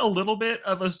actually a little bit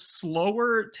of a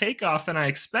slower takeoff than I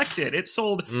expected. It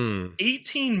sold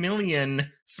 18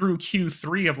 million through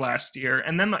Q3 of last year.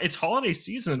 And then its holiday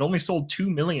season, it only sold 2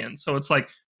 million. So it's like,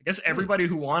 I guess everybody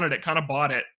who wanted it kind of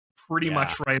bought it pretty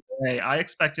much right away. I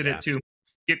expected it to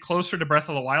get closer to Breath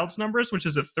of the Wild's numbers, which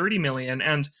is at 30 million.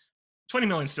 And 20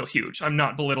 million is still huge. I'm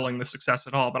not belittling the success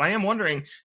at all, but I am wondering,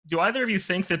 do either of you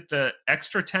think that the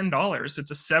extra $10, it's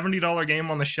a $70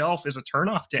 game on the shelf, is a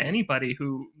turnoff to anybody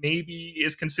who maybe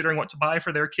is considering what to buy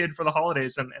for their kid for the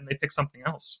holidays and they pick something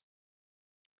else?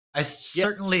 I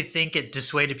certainly think it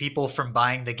dissuaded people from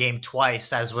buying the game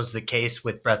twice, as was the case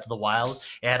with Breath of the Wild.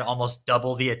 It had almost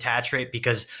double the attach rate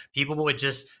because people would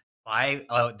just buy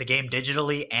the game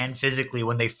digitally and physically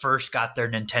when they first got their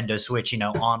Nintendo Switch,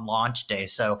 on launch day.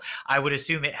 So I would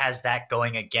assume it has that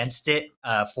going against it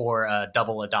for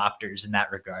double adopters in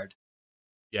that regard.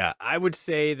 Yeah, I would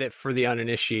say that for the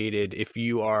uninitiated, if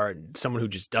you are someone who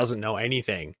just doesn't know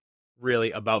anything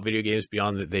really about video games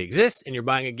beyond that they exist, and you're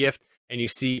buying a gift and you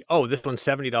see, oh, this one's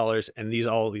 $70 and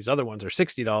all these other ones are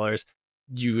 $60,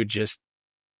 you would just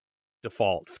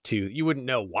default to, you wouldn't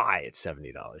know why it's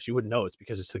 $70. You wouldn't know it's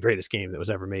because it's the greatest game that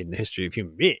was ever made in the history of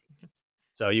human being.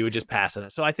 So you would just pass on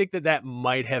it. So I think that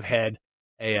might have had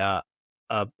a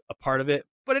part of it,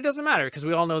 but it doesn't matter because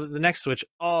we all know that the next Switch,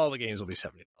 all the games will be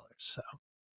 $70. So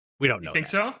we don't know. You think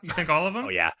so? You think all of them? Oh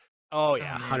yeah,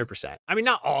 100%. I mean,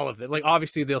 not all of them. Like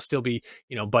obviously there'll still be,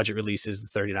 budget releases,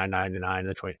 the $39.99,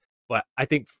 the 20. But I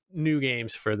think new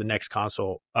games for the next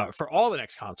console, for all the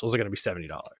next consoles, are going to be $70.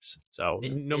 So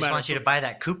no matter. I want you to buy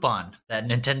that coupon, that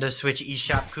Nintendo Switch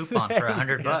eShop coupon for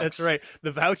 $100. That's right,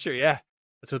 the voucher. Yeah,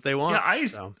 that's what they want.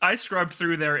 Yeah, I scrubbed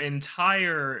through their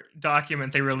entire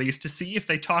document they released to see if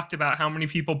they talked about how many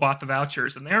people bought the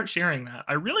vouchers, and they aren't sharing that.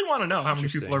 I really want to know how many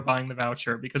people are buying the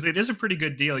voucher because it is a pretty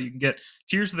good deal. You can get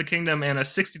Tears of the Kingdom and a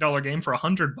 $60 game for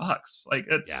 $100. Like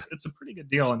it's a pretty good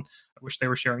deal, and I wish they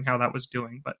were sharing how that was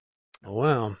doing, but. Oh,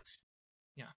 wow.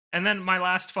 Yeah. And then my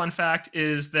last fun fact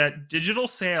is that digital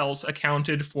sales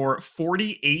accounted for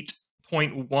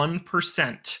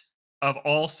 48.1% of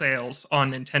all sales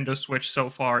on Nintendo Switch so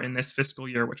far in this fiscal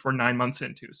year, which we're 9 months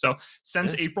into. So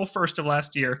since April 1st of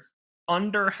last year,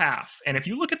 under half. And if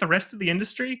you look at the rest of the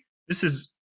industry, this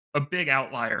is a big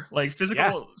outlier. Like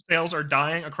physical sales are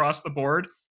dying across the board,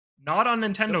 not on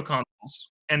Nintendo consoles.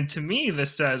 And to me,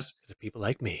 this says... Because of people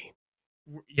like me.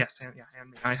 Yes, and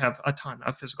me. I have a ton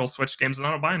of physical Switch games, and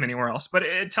I don't buy them anywhere else. But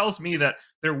it tells me that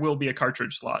there will be a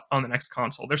cartridge slot on the next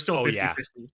console. There's still 50-50.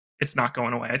 It's not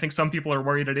going away. I think some people are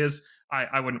worried it is.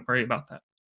 I wouldn't worry about that.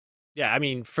 Yeah, I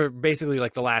mean, for basically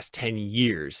like the last 10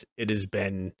 years, it has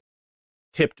been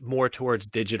tipped more towards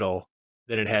digital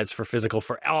than it has for physical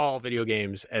for all video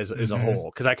games as a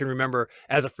whole. Because I can remember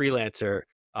as a freelancer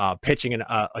pitching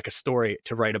like a story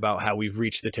to write about how we've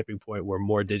reached the tipping point where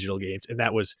more digital games, and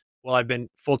that was, well, I've been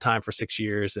full-time for 6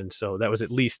 years, and so that was at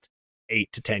least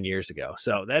 8 to 10 years ago.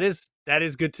 So that is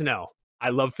good to know. I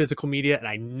love physical media, and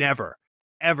I never,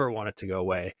 ever want it to go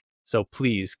away. So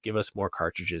please give us more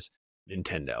cartridges,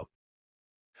 Nintendo.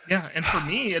 Yeah, and for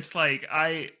me, it's like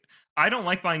I don't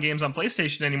like buying games on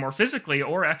PlayStation anymore physically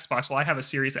or Xbox. Well, I have a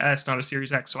Series S, not a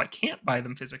Series X, so I can't buy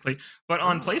them physically. But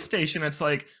on PlayStation, it's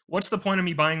like, what's the point of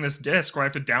me buying this disc where I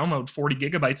have to download 40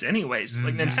 gigabytes anyways?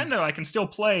 Like Nintendo, I can still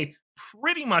play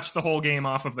pretty much the whole game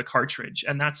off of the cartridge,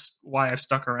 and that's why I've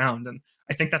stuck around. And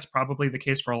I think that's probably the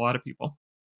case for a lot of people.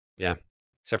 Yeah,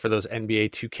 except for those NBA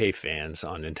 2K fans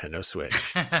on Nintendo Switch.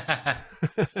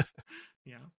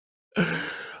 Yeah.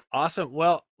 Awesome.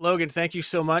 Well, Logan, thank you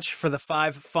so much for the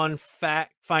 5 fun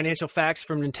financial facts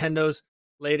from Nintendo's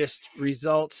latest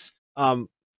results.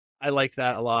 I like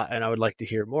that a lot, and I would like to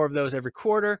hear more of those every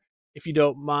quarter. If you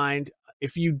don't mind,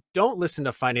 if you don't listen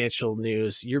to financial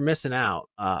news, you're missing out,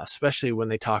 especially when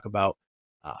they talk about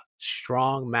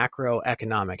strong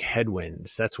macroeconomic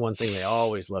headwinds. That's one thing they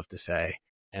always love to say.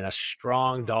 And a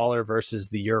strong dollar versus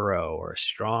the euro, or a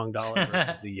strong dollar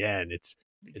versus the yen. It's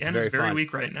very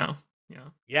weak right now.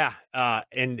 Yeah.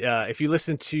 And if you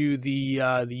listen to the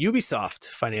Ubisoft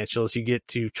financials, you get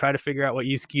to try to figure out what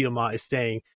Yves Guillemot is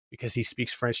saying, because he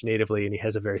speaks French natively and he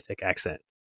has a very thick accent.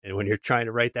 And when you're trying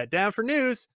to write that down for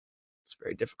news, it's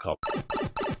very difficult.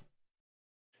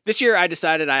 This year, I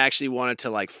decided I actually wanted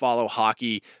to follow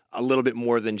hockey a little bit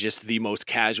more than just the most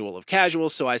casual of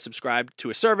casuals. So I subscribed to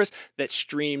a service that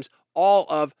streams all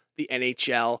of the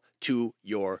NHL to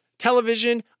your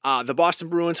television. The Boston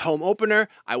Bruins home opener,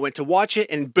 I went to watch it,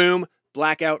 and boom,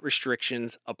 blackout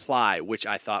restrictions apply, which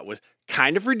I thought was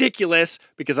kind of ridiculous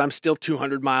because I'm still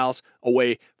 200 miles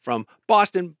away from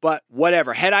Boston, but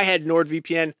whatever. Had I had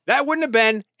NordVPN, that wouldn't have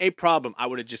been a problem. I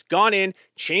would have just gone in,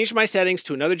 changed my settings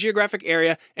to another geographic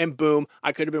area, and boom,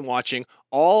 I could have been watching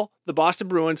all the Boston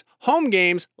Bruins home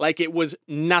games like it was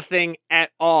nothing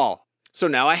at all. So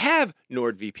now I have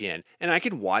NordVPN, and I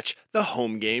can watch the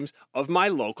home games of my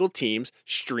local teams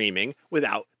streaming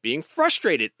without being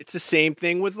frustrated. It's the same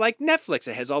thing with Netflix.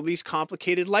 It has all these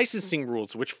complicated licensing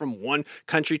rules, which from one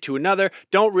country to another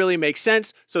don't really make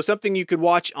sense. So something you could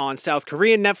watch on South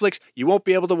Korean Netflix, you won't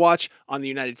be able to watch on the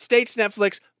United States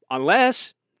Netflix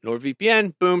unless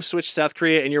NordVPN, boom, switch to South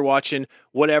Korea, and you're watching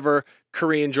whatever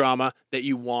Korean drama that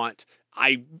you want.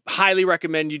 I highly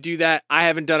recommend you do that. I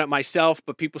haven't done it myself,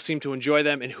 but people seem to enjoy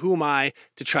them, and who am I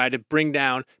to try to bring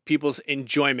down people's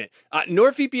enjoyment?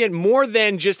 NordVPN, more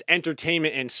than just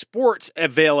entertainment and sports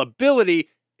availability,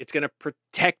 it's going to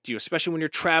protect you, especially when you're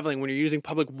traveling, when you're using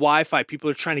public Wi-Fi. People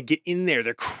are trying to get in there.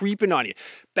 They're creeping on you.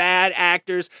 Bad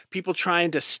actors, people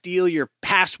trying to steal your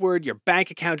password, your bank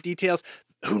account details.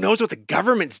 Who knows what the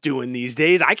government's doing these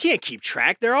days? I can't keep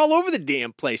track. They're all over the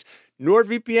damn place.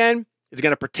 NordVPN, it's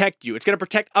going to protect you. It's going to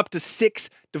protect up to 6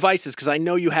 devices, because I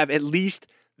know you have at least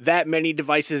that many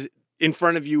devices in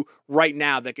front of you right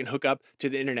now that can hook up to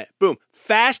the internet. Boom.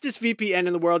 Fastest VPN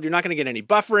in the world. You're not going to get any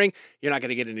buffering. You're not going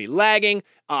to get any lagging.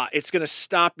 It's going to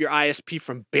stop your ISP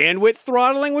from bandwidth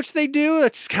throttling, which they do.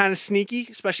 That's kind of sneaky,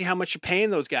 especially how much you're paying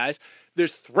those guys.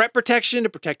 There's threat protection to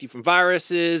protect you from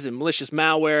viruses and malicious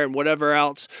malware and whatever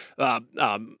else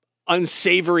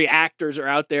unsavory actors are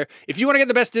out there. If you want to get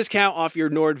the best discount off your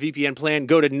NordVPN plan,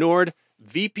 go to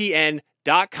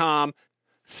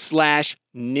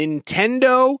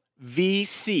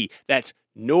nordvpn.com/NintendoVC. That's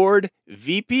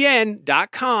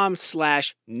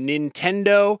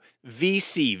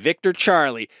nordvpn.com/NintendoVC. Victor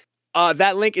Charlie.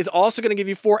 That link is also going to give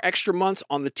you 4 extra months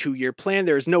on the 2-year plan.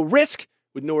 There is no risk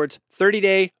with Nord's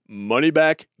 30-day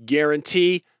money-back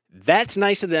guarantee. That's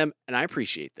nice of them, and I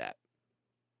appreciate that.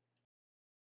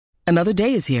 Another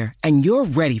day is here, and you're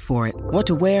ready for it. What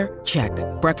to wear? Check.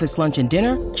 Breakfast, lunch, and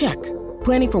dinner? Check.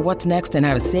 Planning for what's next and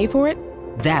how to save for it?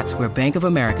 That's where Bank of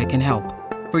America can help.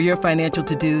 For your financial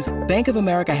to-dos, Bank of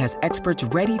America has experts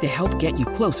ready to help get you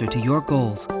closer to your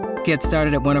goals. Get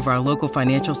started at one of our local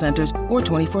financial centers or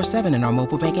 24/7 in our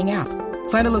mobile banking app.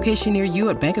 Find a location near you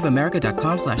at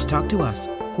bankofamerica.com/talktous.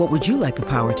 What would you like the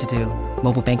power to do?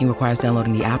 Mobile banking requires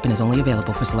downloading the app and is only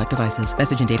available for select devices.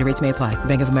 Message and data rates may apply.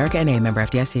 Bank of America NA, member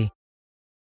FDIC.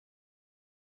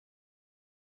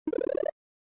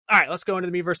 All right, let's go into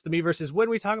the Miiverse. The Miiverse is when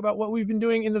we talk about what we've been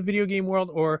doing in the video game world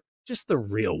or just the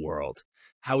real world,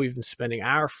 how we've been spending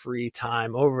our free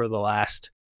time over the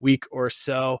last week or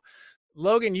so.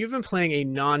 Logan, you've been playing a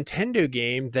Nintendo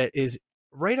game that is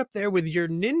right up there with your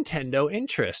Nintendo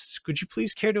interests. Could you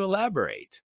please care to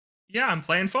elaborate? Yeah, I'm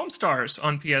playing Foam Stars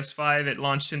on PS5. It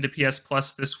launched into PS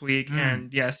Plus this week,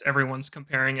 and yes, everyone's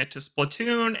comparing it to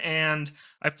Splatoon, and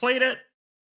I've played it.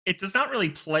 It does not really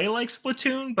play like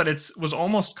Splatoon, but it was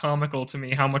almost comical to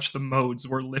me how much the modes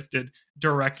were lifted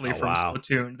directly from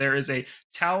Splatoon. There is a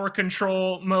tower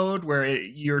control mode where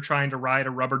you're trying to ride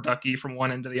a rubber ducky from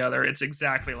one end to the other. It's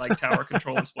exactly like tower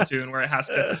control in Splatoon, where it has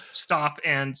to stop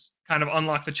and kind of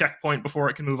unlock the checkpoint before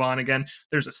it can move on again.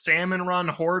 There's a salmon run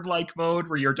horde-like mode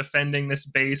where you're defending this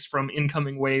base from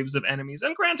incoming waves of enemies.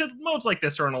 And granted, modes like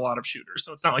this are in a lot of shooters,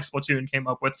 so it's not like Splatoon came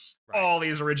up with all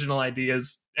these original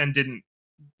ideas and didn't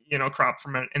crop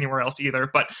from anywhere else either,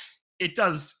 but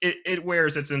it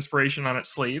wears its inspiration on its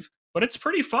sleeve, but it's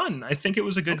pretty fun. I think it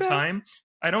was a good time.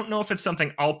 I don't know if it's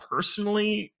something I'll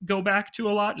personally go back to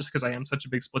a lot just because I am such a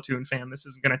big Splatoon fan. This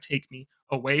isn't going to take me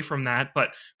away from that,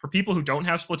 but for people who don't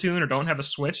have Splatoon or don't have a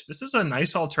Switch, this is a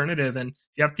nice alternative, and if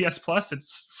you have PS Plus,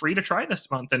 it's free to try this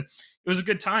month, and it was a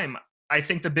good time. I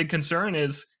think the big concern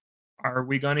is, are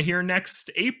we going to hear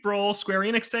next April Square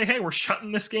Enix say, hey, we're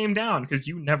shutting this game down? Because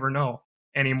you never know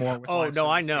anymore. With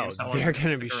I know they're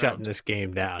going to be shutting this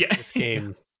game down. Yeah.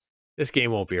 This game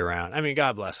won't be around. I mean,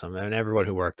 God bless them and everyone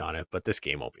who worked on it, but this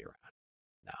game won't be around.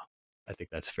 No, I think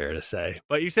that's fair to say.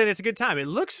 But you said it's a good time. It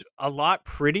looks a lot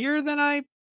prettier than I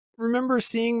remember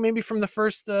seeing, maybe from the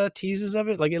first teases of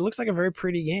it. Like, it looks like a very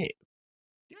pretty game.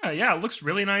 Yeah, it looks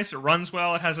really nice. It runs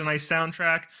well. It has a nice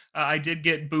soundtrack. I did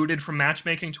get booted from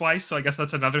matchmaking twice, so I guess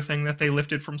that's another thing that they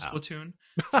lifted from Splatoon.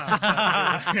 It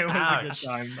was a good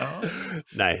time, though.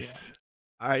 Nice.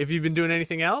 Yeah. All right, have you been doing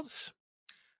anything else?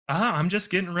 I'm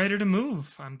just getting ready to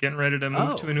move. I'm getting ready to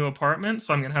move to a new apartment,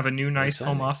 so I'm going to have a new nice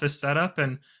home office setup.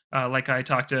 And like I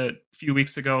talked a few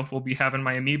weeks ago, we'll be having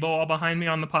my Amiibo all behind me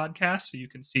on the podcast, so you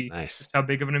can see just how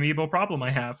big of an Amiibo problem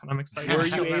I have. And I'm excited.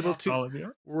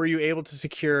 Were you able to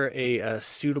secure a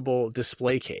suitable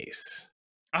display case?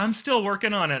 I'm still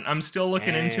working on it. I'm still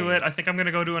looking into it. I think I'm going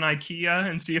to go to an IKEA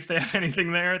and see if they have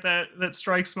anything there that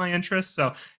strikes my interest.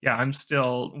 So yeah, I'm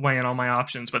still weighing all my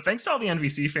options. But thanks to all the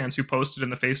NVC fans who posted in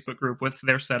the Facebook group with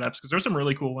their setups, because there's some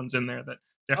really cool ones in there that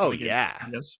definitely Yeah,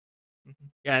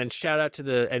 and shout out to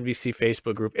the NVC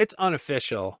Facebook group. It's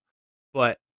unofficial,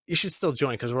 but you should still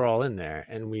join because we're all in there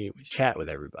and we chat with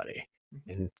everybody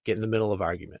and get in the middle of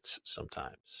arguments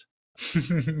sometimes. No,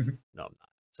 I'm not.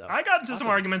 So I got into some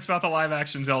arguments about the live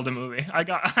action Zelda movie. I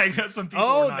got some people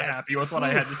who were not happy with what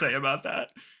I had to say about that.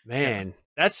 Man,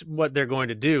 that's what they're going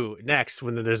to do next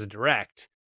when there's a direct.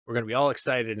 We're going to be all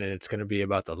excited, and it's going to be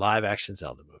about the live action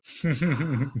Zelda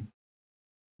movie.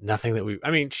 Nothing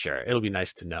that sure, it'll be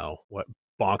nice to know what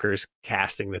bonkers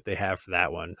casting that they have for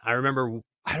that one. I remember,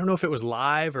 I don't know if it was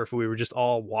live or if we were just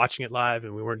all watching it live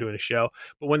and we weren't doing a show,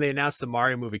 but when they announced the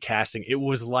Mario movie casting, it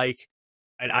was like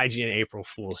an IGN April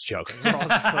Fool's joke. We're all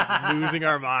just like losing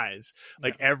our minds.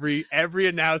 Like every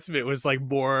announcement was like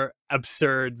more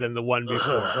absurd than the one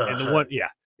before. And the one, yeah.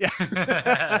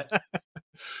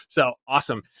 So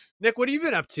awesome. Nick, what have you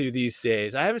been up to these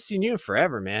days? I haven't seen you in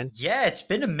forever, man. Yeah, it's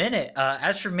been a minute.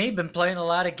 As for me, been playing a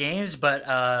lot of games,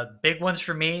 but big ones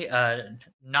for me,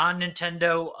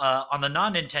 non-Nintendo. On the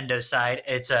non-Nintendo side,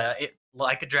 it's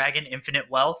Like a Dragon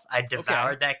Infinite Wealth. I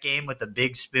devoured that game with a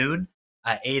big spoon.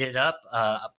 I ate it up.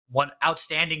 One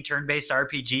outstanding turn-based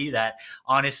RPG that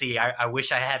honestly I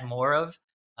wish I had more of.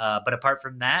 But apart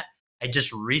from that, I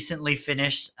just recently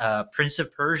finished Prince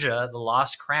of Persia: The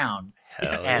Lost Crown.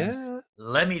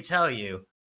 Let me tell you,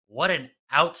 what an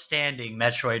outstanding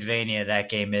Metroidvania that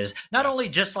game is. Not only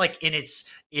just like in its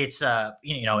in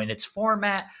its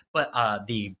format, but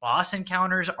the boss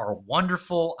encounters are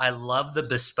wonderful. I love the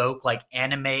bespoke like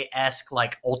anime-esque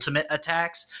like ultimate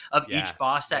attacks of each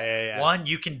boss that one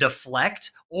you can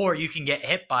deflect or you can get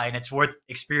hit by, and it's worth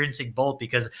experiencing both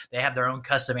because they have their own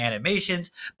custom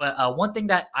animations. But one thing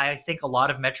that I think a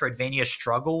lot of Metroidvania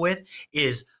struggle with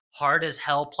is hard as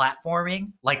hell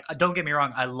platforming. Like, don't get me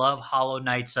wrong, I love Hollow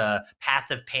Knight's Path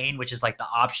of Pain, which is like the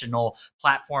optional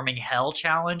platforming hell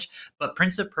challenge. But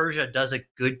Prince of Persia does a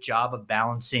good job of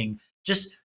balancing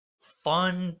just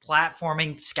fun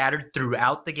platforming scattered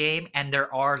throughout the game. And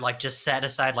there are like just set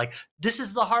aside, like, this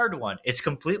is the hard one. It's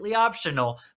completely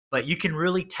optional, but you can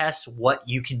really test what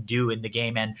you can do in the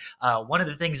game. And one of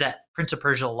the things that Prince of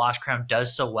Persia: The Lost Crown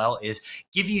does so well is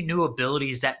give you new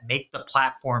abilities that make the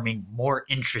platforming more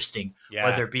interesting,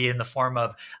 whether it be in the form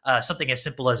of something as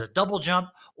simple as a double jump,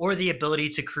 or the ability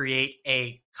to create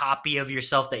a copy of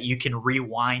yourself that you can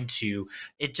rewind to.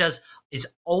 It just is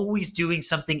always doing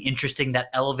something interesting that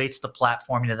elevates the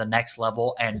platforming to the next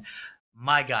level. And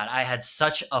my God, I had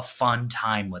such a fun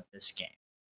time with this game.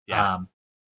 Yeah.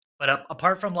 But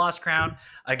apart from Lost Crown,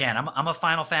 again, I'm a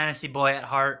Final Fantasy boy at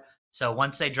heart. So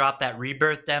once they dropped that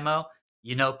Rebirth demo,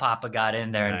 Papa got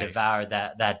in there and devoured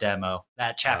that demo,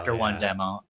 that Chapter 1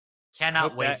 demo.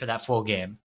 Cannot wait for that full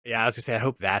game. Yeah, I was gonna say I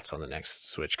hope that's on the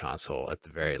next Switch console at the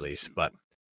very least. But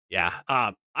yeah,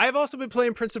 I've also been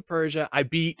playing Prince of Persia. I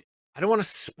don't want to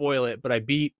spoil it, but I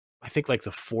beat I think like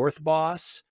the 4th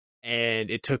boss, and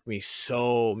it took me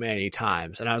so many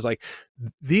times. And I was like,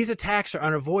 these attacks are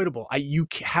unavoidable.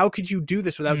 How could you do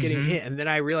this without getting hit? And then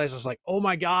I realized I was like, oh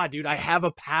my God, dude, I have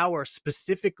a power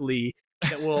specifically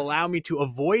that will allow me to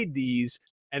avoid these.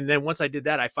 And then once I did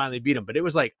that, I finally beat him. But it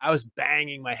was like I was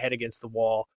banging my head against the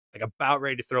wall, like about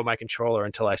ready to throw my controller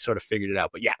until I sort of figured it out.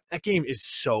 But yeah, that game is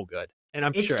so good. And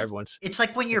I'm sure everyone's... It's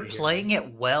like when you're playing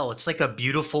it well, it's like a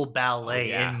beautiful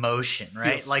ballet in motion,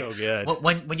 right? Feels like so good.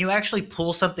 When you actually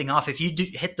pull something off, if you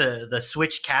hit the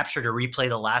Switch capture to replay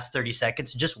the last 30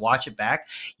 seconds and just watch it back,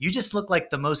 you just look like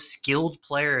the most skilled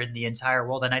player in the entire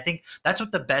world. And I think that's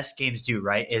what the best games do,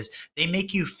 right? Is they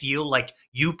make you feel like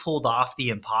you pulled off the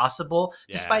impossible,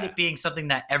 despite it being something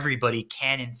that everybody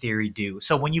can in theory do.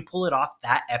 So when you pull it off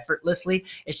that effortlessly,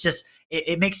 it's just,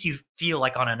 it makes you feel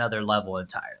like on another level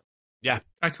entirely. Yeah,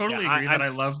 I totally agree that I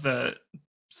love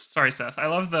sorry, Seth. I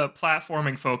love the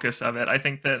platforming focus of it. I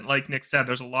think that, like Nick said,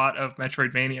 there's a lot of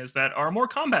Metroidvanias that are more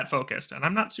combat focused, and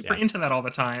I'm not super into that all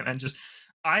the time. And just,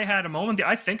 I had a moment,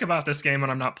 I think about this game when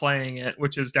I'm not playing it,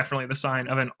 which is definitely the sign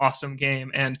of an awesome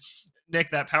game. And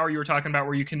Nick, that power you were talking about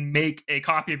where you can make a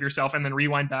copy of yourself and then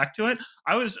rewind back to it.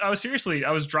 I was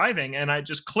driving and I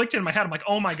just clicked in my head. I'm like,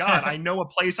 oh my God, I know a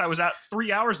place I was at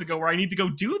 3 hours ago where I need to go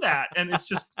do that. And it's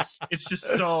just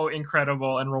so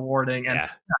incredible and rewarding. And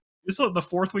this is the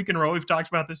 4th week in a row we've talked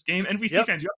about this game. NVC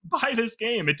fans, you have to buy this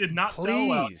game. It did not sell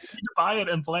well. You need to buy it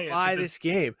and play it. Buy this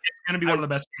game. It's going to be one of the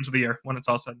best games of the year when it's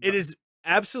all said and done. It is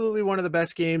absolutely one of the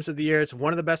best games of the year. It's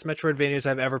one of the best Metroidvanias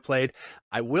I've ever played.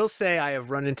 I will say I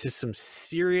have run into some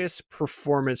serious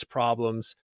performance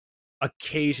problems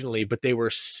occasionally, but they were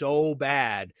so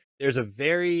bad. There's a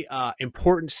very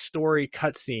important story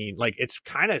cutscene, like it's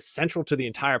kind of central to the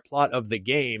entire plot of the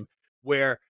game,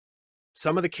 where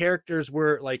some of the characters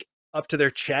were like up to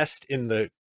their chest in the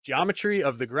geometry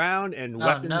of the ground, and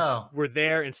weapons were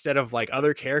there instead of like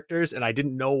other characters, and I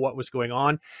didn't know what was going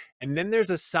on. And then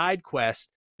there's a side quest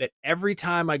that every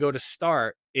time I go to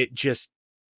start, it just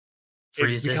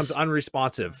freezes. It becomes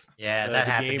unresponsive. Yeah, that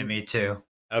happened to me too.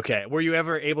 Okay, were you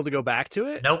ever able to go back to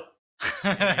it? Nope.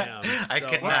 I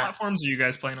could not. What platforms are you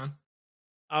guys playing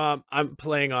on? I'm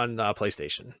playing on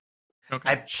PlayStation. Okay.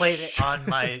 I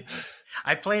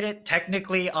played it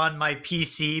technically on my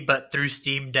PC, but through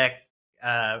Steam Deck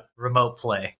remote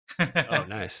play. Oh,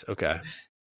 nice. Okay.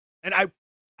 And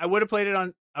I would have played it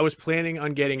on, I was planning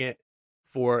on getting it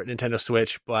for Nintendo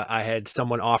Switch, but I had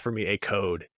someone offer me a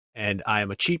code, and I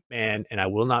am a cheap man and I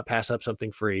will not pass up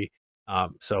something free.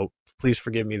 So please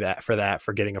forgive me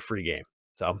for getting a free game.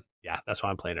 So yeah, that's why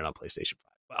I'm playing it on PlayStation 5.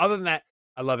 But other than that,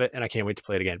 I love it and I can't wait to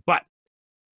play it again. But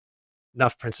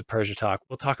enough Prince of Persia talk.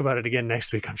 We'll talk about it again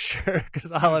next week, I'm sure,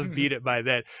 because I'll have beat it by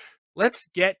then. Let's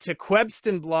get to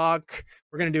Quebston Blanc.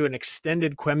 We're going to do an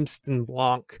extended Quebston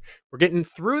Blanc. We're getting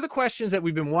through the questions that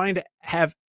we've been wanting to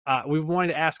have, we've been wanting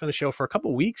to ask on the show for a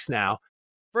couple weeks now.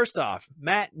 First off,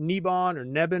 Matt Nebon or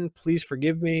Nebin, please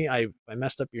forgive me. I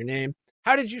messed up your name.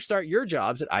 How did you start your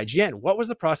jobs at IGN? What was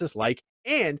the process like?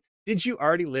 And did you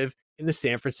already live in the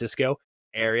San Francisco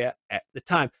area at the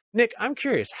time? Nick, I'm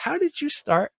curious, how did you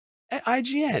start at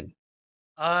IGN?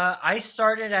 I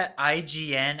started at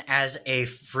IGN as a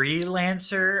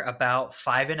freelancer about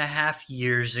 5.5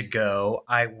 years ago.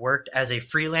 I worked as a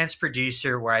freelance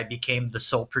producer where I became the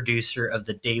sole producer of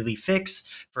the Daily Fix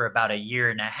for about 1.5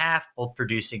 years, both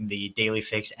producing the Daily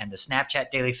Fix and the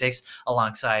Snapchat Daily Fix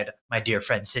alongside my dear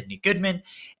friend Sydney Goodman.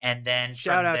 And then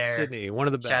shout out to Sydney, one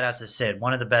of the best. Shout out to Sid,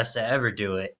 one of the best to ever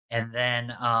do it. And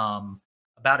then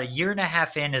about 1.5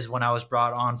 years in is when I was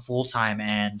brought on full time,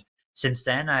 and since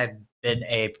then, I've been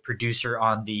a producer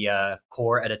on the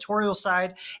core editorial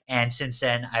side. And since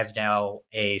then, I've now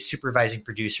a supervising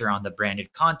producer on the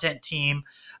branded content team.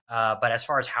 But as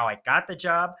far as how I got the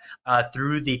job,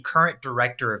 through the current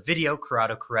director of video,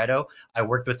 Corrado Corretto, I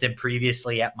worked with him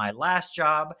previously at my last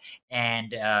job,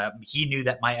 and he knew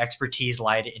that my expertise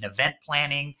lied in event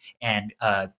planning and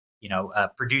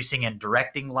producing and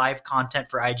directing live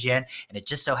content for IGN. And it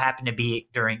just so happened to be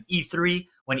during E3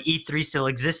 when E3 still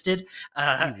existed.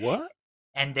 What?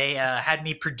 And they had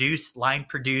me line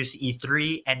produce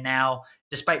E3. And now,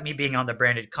 despite me being on the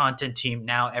branded content team,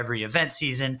 now every event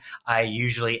season, I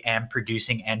usually am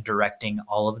producing and directing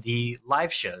all of the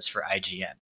live shows for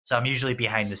IGN. So I'm usually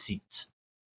behind the scenes.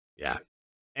 Yeah.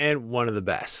 And one of the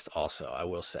best also, I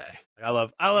will say. I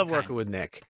love working with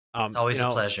Nick. It's always a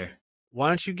pleasure. Why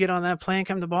don't you get on that plane,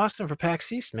 come to Boston for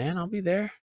PAX East, man? I'll be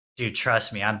there. Dude,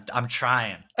 trust me, I'm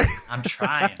trying. I'm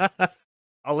trying.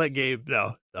 I'll let Gabe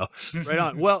know. So right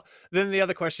on. Well, then the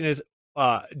other question is,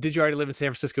 did you already live in San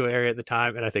Francisco area at the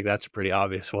time? And I think that's a pretty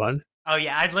obvious one. Oh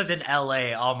yeah, I've lived in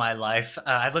LA all my life.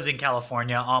 I've lived in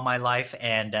California all my life,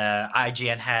 and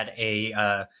IGN had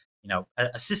a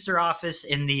sister office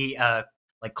in the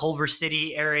like Culver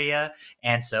City area,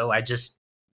 and so I just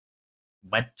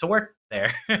went to work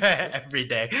there every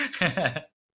day.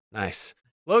 Nice.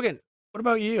 Logan, what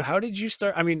about you? How did you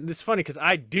start? I mean, this is funny because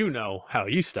I do know how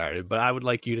you started, but I would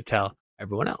like you to tell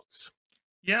everyone else.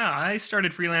 Yeah, I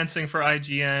started freelancing for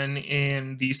IGN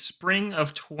in the spring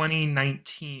of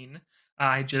 2019.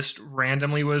 I just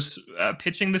randomly was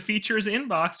pitching the features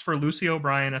inbox for Lucy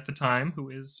O'Brien at the time, who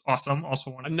is awesome.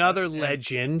 Also one of another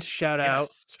legend. Shout out.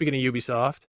 Speaking of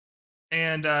Ubisoft.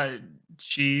 And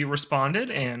she responded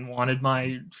and wanted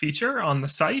my feature on the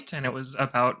site, and it was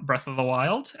about Breath of the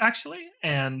Wild, actually.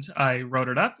 And I wrote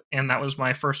it up, and that was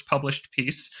my first published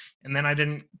piece. And then I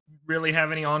didn't really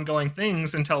have any ongoing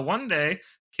things until one day,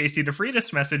 Casey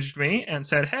DeFreitas messaged me and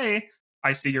said, "Hey,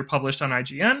 I see you're published on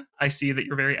IGN. I see that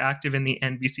you're very active in the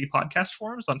NVC podcast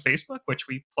forums on Facebook," which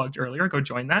we plugged earlier. Go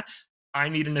join that. "I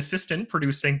need an assistant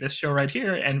producing this show right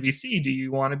here, NVC. Do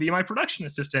you want to be my production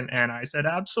assistant?" And I said,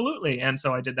 absolutely. And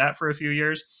so I did that for a few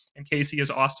years. And Casey is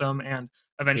awesome. And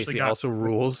eventually Casey also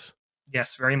rules.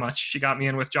 Yes, very much. She got me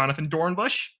in with Jonathan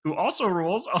Dornbush, who also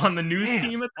rules on the news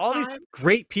team at the all time. These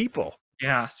great people.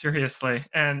 Yeah, seriously.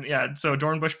 And yeah, so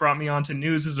Dornbush brought me on to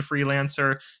news as a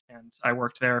freelancer, and I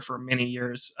worked there for many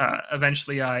years.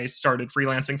 Eventually, I started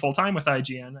freelancing full-time with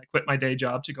IGN. I quit my day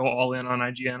job to go all in on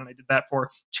IGN, and I did that for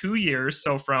 2 years.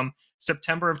 So from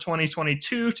September of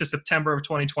 2022 to September of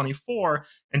 2024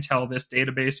 until this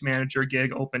database manager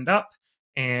gig opened up,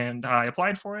 and I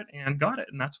applied for it and got it,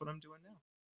 and that's what I'm doing now.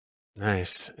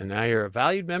 Nice. And now you're a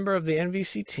valued member of the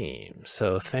NVC team.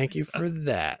 So thank you for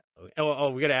that. Oh,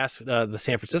 we got to ask the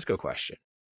San Francisco question.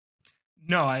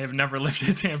 No, I have never lived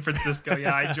in San Francisco.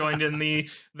 Yeah, I joined in the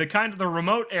kind of the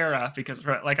remote era because,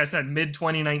 like I said, mid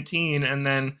 2019, and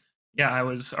then I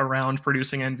was around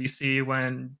producing NVC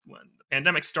when the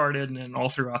pandemic started, and all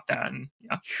throughout that, and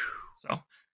so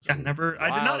never. I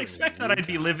did not expect that I'd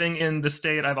be living in the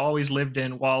state I've always lived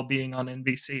in while being on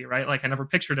NVC. Right, like I never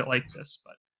pictured it like this,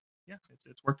 but. Yeah, it's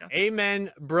worked out.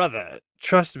 Amen, brother.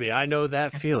 Trust me, I know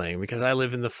that feeling because I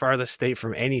live in the farthest state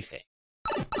from anything.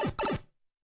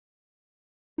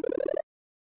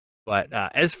 But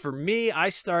as for me, I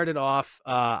started off,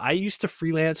 I used to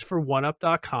freelance for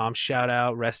oneup.com. Shout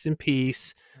out, rest in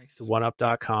peace to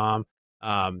oneup.com.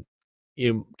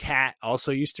 Kat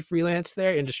also used to freelance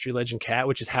there, industry legend Kat,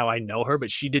 which is how I know her, but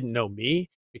she didn't know me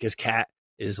because Kat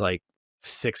is like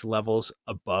 6 levels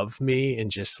above me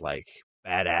and just like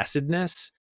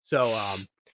badassedness. So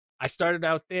I started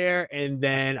out there, and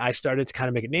then I started to kind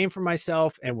of make a name for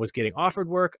myself and was getting offered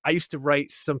work. I used to write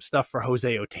some stuff for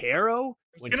Jose Otero.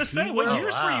 I was gonna say, what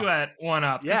years were you at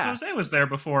OneUp? Because Jose was there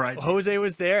before I did. Jose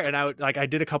was there, and I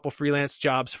did a couple freelance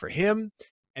jobs for him,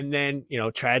 and then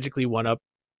tragically OneUp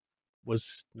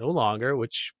was no longer,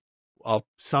 which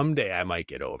someday I might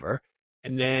get over.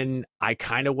 And then I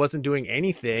kind of wasn't doing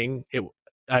anything.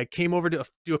 I came over to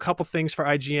do a couple things for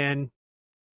IGN,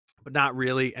 but not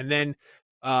really. And then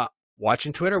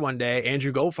watching Twitter one day,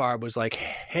 Andrew Goldfarb was like,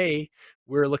 "Hey,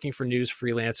 we're looking for news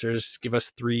freelancers. Give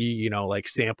us 3,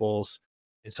 samples."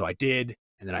 And so I did.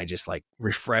 And then I just like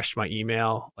refreshed my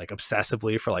email like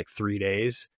obsessively for like 3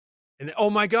 days. And then,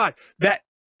 oh my God,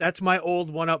 that's my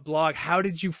old OneUp blog. How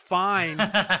did you find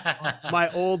my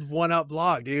old OneUp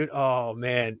blog, dude? Oh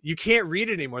man, you can't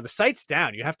read it anymore. The site's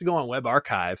down. You have to go on Web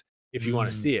Archive if you want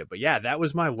to see it. But yeah, that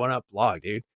was my OneUp blog,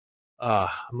 dude.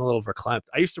 I'm a little verklempt.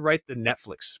 I used to write the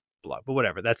Netflix blog, but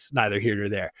whatever. That's neither here nor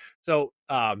there. So,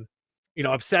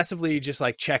 obsessively just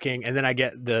like checking, and then I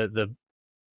get the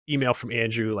email from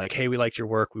Andrew, like, hey, we liked your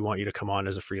work. We want you to come on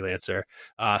as a freelancer.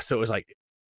 So it was like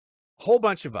a whole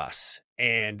bunch of us,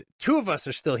 and 2 of us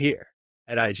are still here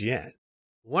at IGN.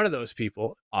 One of those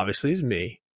people, obviously, is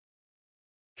me.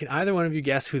 Can either one of you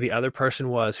guess who the other person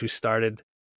was who started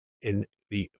in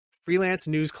the freelance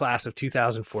news class of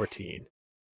 2014?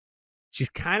 She's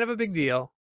kind of a big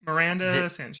deal. Miranda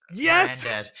Sanchez. Yes!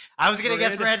 Miranda. I was going to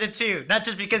guess Miranda too, not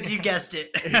just because you guessed it.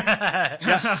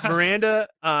 Yeah, Miranda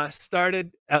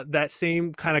started that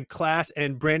same kind of class,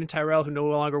 and Brandon Tyrell, who no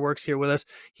longer works here with us,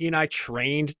 he and I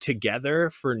trained together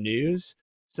for news.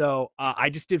 So I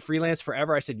just did freelance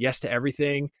forever. I said yes to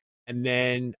everything. And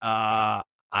then I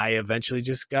eventually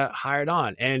just got hired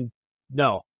on. And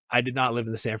no, I did not live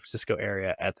in the San Francisco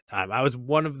area at the time. I was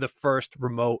one of the first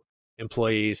remote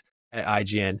employees at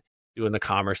IGN doing the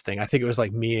commerce thing. I think it was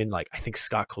like me and like, I think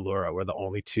Scott Kalura were the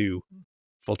only 2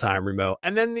 full-time remote.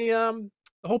 And then the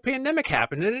whole pandemic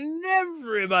happened and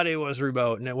everybody was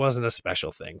remote, and it wasn't a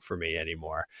special thing for me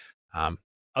anymore.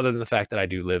 Other than the fact that I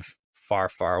do live far,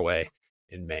 far away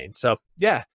in Maine. So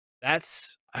yeah,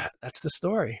 that's the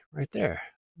story right there.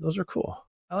 Those are cool.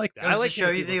 I like that. I like to to show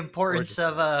you the importance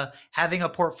of having a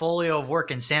portfolio of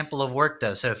work and sample of work,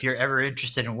 though. So if you're ever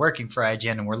interested in working for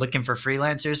IGN and we're looking for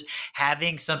freelancers,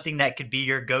 having something that could be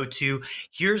your go-to,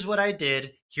 here's what I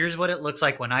did, here's what it looks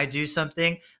like when I do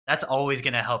something, that's always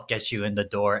going to help get you in the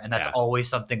door. And that's always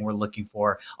something we're looking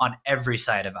for on every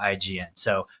side of IGN.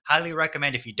 So highly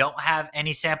recommend, if you don't have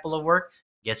any sample of work,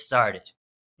 get started.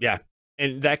 Yeah.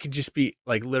 And that could just be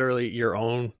like literally your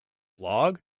own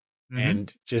blog.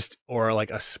 And just, or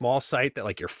like a small site that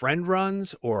like your friend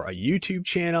runs, or a YouTube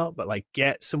channel, but like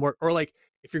get some work. Or like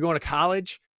if you're going to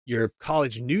college, your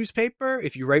college newspaper,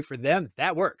 if you write for them,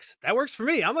 that works. That works for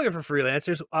me. I'm looking for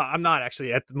freelancers. I'm not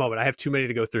actually at the moment. I have too many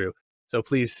to go through. So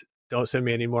please don't send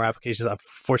me any more applications.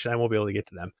 Unfortunately, I won't be able to get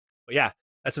to them. But yeah,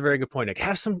 that's a very good point. Like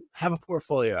have a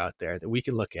portfolio out there that we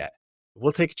can look at.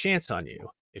 We'll take a chance on you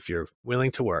if you're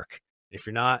willing to work. If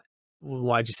you're not, well,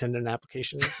 why'd you send an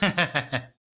application?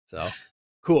 So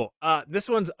cool. This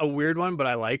one's a weird one, but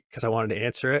I like because I wanted to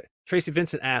answer it. Tracy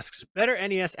Vincent asks, better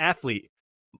NES athlete.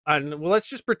 Well, let's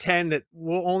just pretend that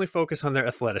we'll only focus on their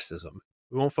athleticism.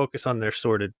 We won't focus on their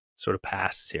sort of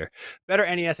pasts here. Better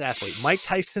NES athlete, Mike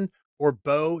Tyson or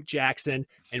Bo Jackson.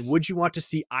 And would you want to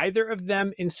see either of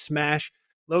them in Smash?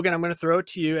 Logan, I'm going to throw it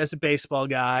to you as a baseball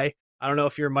guy. I don't know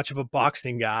if you're much of a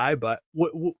boxing guy, but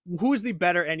who is the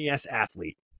better NES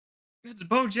athlete? It's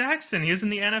Bo Jackson. He was in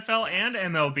the NFL and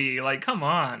MLB. Like, come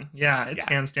on. Yeah, it's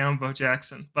hands down Bo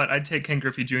Jackson. But I'd take Ken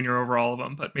Griffey Jr. over all of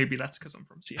them. But maybe that's because I'm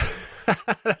from Seattle.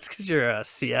 That's because you're a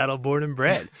Seattle born and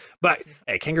bred. But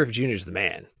hey, Ken Griffey Jr. is the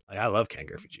man. Like, I love Ken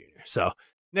Griffey Jr. So,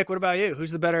 Nick, what about you?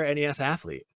 Who's the better NES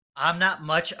athlete? I'm not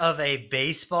much of a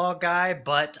baseball guy,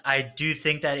 but I do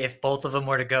think that if both of them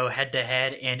were to go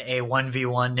head-to-head in a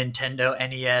 1v1 Nintendo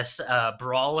NES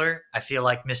brawler, I feel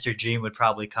like Mr. Dream would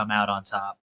probably come out on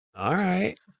top. All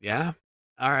right. Yeah.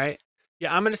 All right.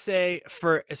 Yeah, I'm gonna say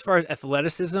for as far as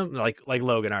athleticism, like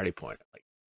Logan already pointed, like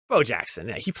Bo Jackson.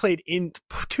 Yeah, he played in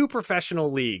 2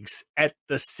 professional leagues at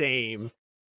the same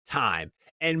time,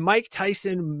 and Mike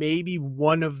Tyson may be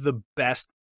one of the best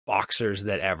boxers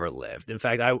that ever lived. In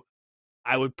fact,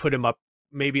 I would put him up,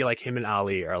 maybe like him and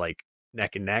Ali are like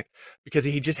neck and neck, because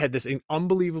he just had this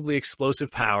unbelievably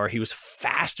explosive power. He was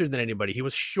faster than anybody. He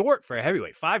was short for a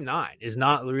heavyweight. 5'9" is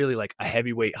not really like a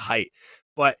heavyweight height,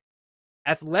 but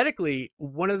athletically,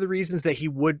 one of the reasons that he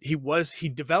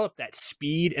developed that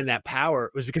speed and that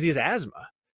power was because he has asthma.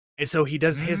 And so he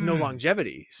has no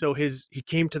longevity. So he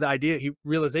came to the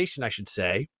realization, I should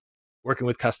say, working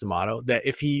with Custom Auto, that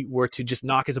if he were to just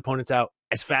knock his opponents out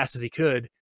as fast as he could,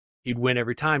 he'd win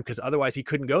every time, because otherwise he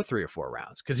couldn't go 3 or 4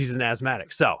 rounds because he's an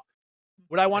asthmatic. So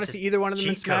would I want to see either one of them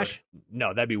in Smash?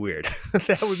 No, that'd be weird.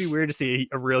 That would be weird to see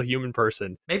a real human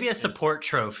person. Maybe a support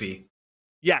trophy.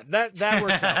 Yeah, that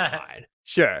works out fine.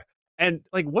 Sure. And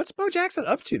like, what's Bo Jackson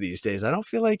up to these days? I don't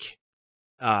feel like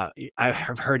I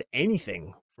have heard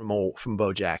anything from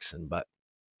Bo Jackson, but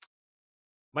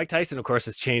Mike Tyson, of course,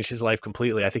 has changed his life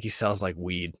completely. I think he sells like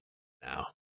weed now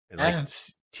and like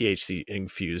THC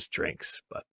infused drinks,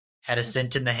 but had a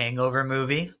stint in the Hangover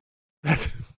movie.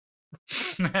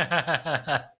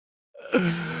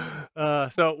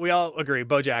 So we all agree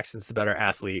Bo Jackson's the better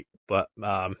athlete, but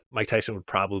Mike Tyson would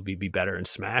probably be better in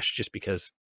Smash just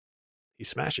because he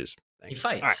smashes things. He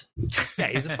fights. Right. Yeah,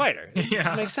 he's a fighter. It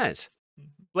just makes sense.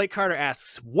 Blake Carter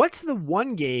asks, what's the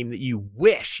one game that you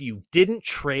wish you didn't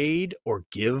trade or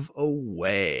give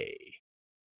away?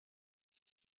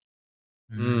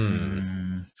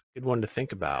 It's a good one to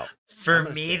think about. For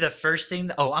me, the first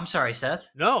thing. Oh, I'm sorry, Seth.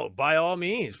 No, by all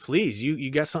means, please.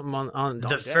 You got something on The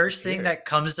deck? first thing Here. that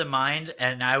comes to mind,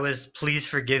 and please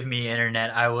forgive me,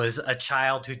 internet. I was a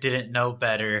child who didn't know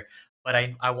better, but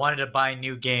I wanted to buy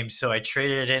new games, so I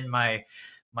traded in my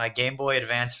Game Boy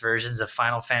Advance versions of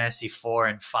Final Fantasy 4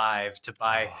 and 5 to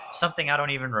buy something I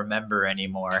don't even remember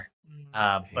anymore.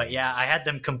 But yeah, I had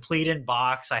them complete in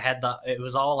box. It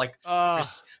was all like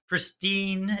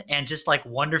pristine and just like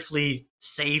wonderfully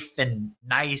safe and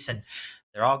nice, and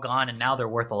they're all gone, and now they're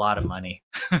worth a lot of money.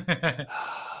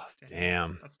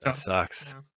 Damn, that sucks.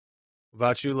 Yeah. What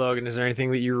about you, Logan? Is there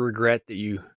anything that you regret that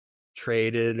you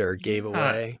traded or gave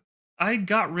away? I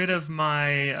got rid of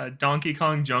my Donkey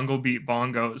Kong Jungle Beat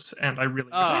bongos, and I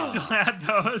really wish I still had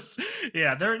those.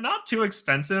 Yeah, they're not too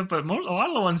expensive, but a lot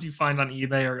of the ones you find on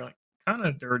eBay are like kind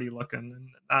of dirty looking, and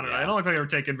I don't know. They don't look like they were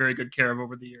taken very good care of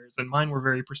over the years, and mine were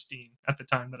very pristine at the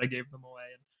time that I gave them away.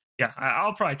 And yeah,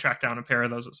 I'll probably track down a pair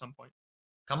of those at some point.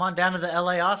 Come on down to the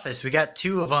LA office. We got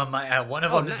 2 of them. One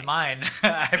of them is mine.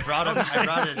 I brought them. I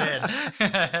brought it in.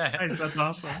 Nice, that's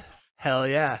awesome. Hell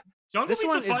yeah! Jungle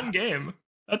Beat's a fun game.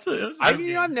 I've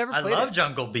never played. I love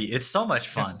Jungle Beat. It's so much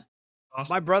fun. Yeah.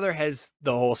 Awesome. My brother has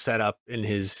the whole setup in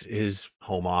his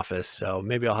home office, so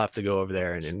maybe I'll have to go over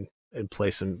there and play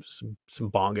some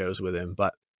bongos with him.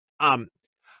 But I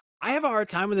have a hard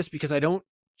time with this because I don't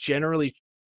generally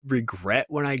regret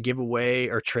when I give away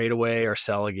or trade away or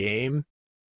sell a game.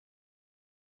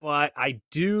 But I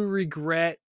do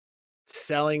regret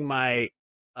selling my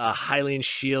Hylian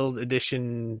Shield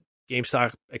Edition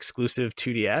GameStop exclusive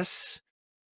 2DS.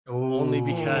 Only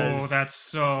because that's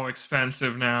so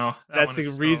expensive now. That's the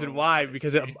reason why.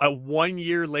 Because 1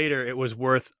 year later, it was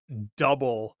worth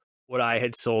double what I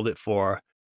had sold it for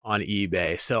on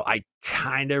eBay. So I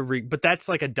kind of but that's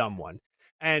like a dumb one.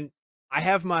 And I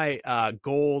have my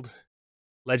gold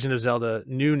Legend of Zelda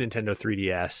new Nintendo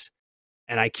 3DS,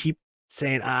 and I keep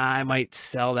saying I might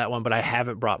sell that one, but I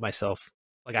haven't I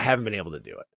haven't been able to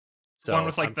do it. So one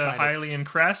with like the Hylian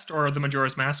Crest or the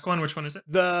Majora's Mask one? Which one is it?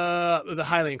 The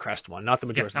Hylian Crest one, not the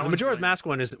Majora's. The Majora's Mask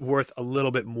one is worth a little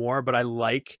bit more, but I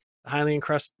like the Hylian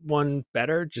Crest one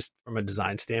better just from a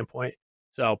design standpoint.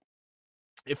 So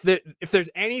if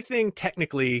there's anything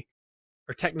technically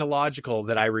or technological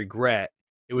that I regret,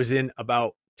 it was in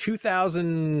about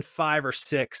 2005 or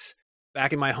 6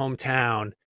 back in my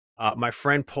hometown. My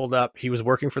friend pulled up. He was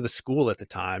working for the school at the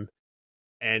time.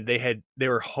 And they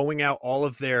were hoeing out all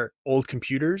of their old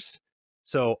computers.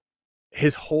 So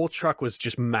his whole truck was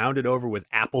just mounted over with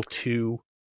Apple II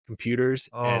computers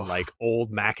and like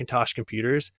old Macintosh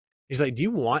computers. He's like, "Do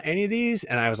you want any of these?"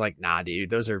 And I was like, "Nah,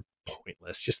 dude, those are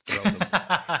pointless. Just throw them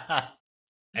away."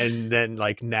 And then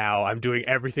like now I'm doing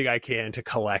everything I can to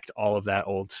collect all of that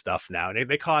old stuff now. And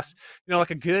they cost, like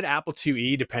a good Apple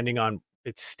IIe, depending on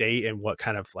its state and what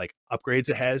kind of like upgrades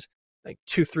it has, like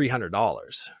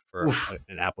 $200-300 for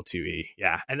an Apple IIe.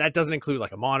 Yeah. And that doesn't include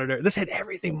like a monitor. This had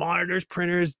everything: monitors,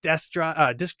 printers, disk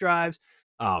drives.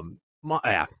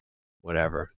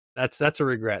 Whatever. That's a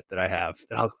regret that I have,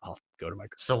 that I'll go to my.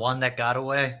 It's the one that got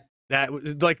away. That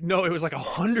was like, no, it was like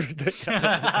 100 that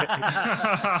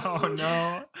got away. Oh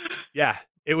no. Yeah.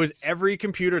 It was every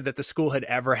computer that the school had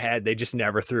ever had. They just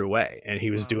never threw away. And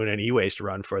he was doing an e-waste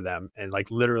run for them. And like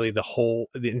literally the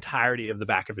entirety of the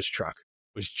back of his truck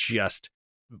was just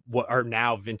what are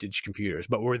now vintage computers,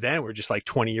 but we're just like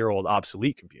 20-year-old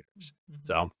obsolete computers.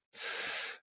 So,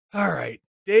 all right.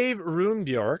 Dave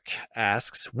Rumbjork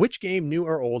asks, which game, new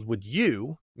or old, would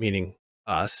you, meaning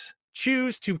us,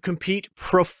 choose to compete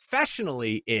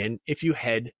professionally in if you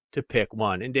had to pick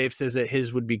one? And Dave says that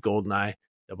his would be GoldenEye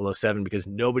 007 because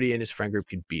nobody in his friend group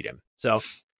could beat him. So,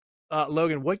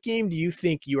 Logan, what game do you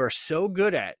think you are so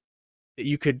good at that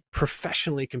you could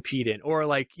professionally compete in, or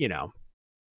like,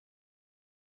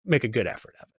 make a good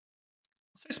effort of it?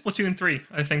 I'll say Splatoon 3.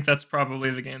 I think that's probably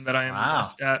the game that I am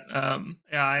best at.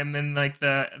 I'm in like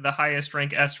the highest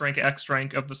rank, S rank, X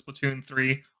rank of the Splatoon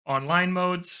 3 online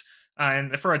modes.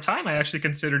 And for a time, I actually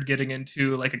considered getting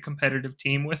into like a competitive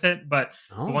team with it. But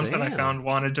the ones that I found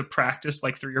wanted to practice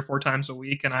like 3 or 4 times a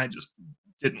week. And I just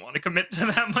didn't want to commit to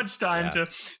that much time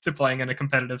to playing in a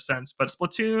competitive sense. But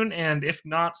Splatoon, and if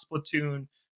not Splatoon,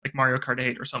 like Mario Kart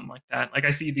 8 or something like that. Like I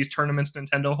see these tournaments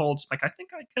Nintendo holds. Like I think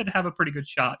I could have a pretty good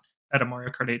shot at a Mario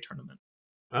Kart 8 tournament.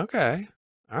 Okay.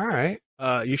 All right.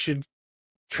 You should.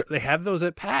 They have those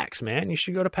at PAX, man. You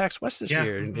should go to PAX West this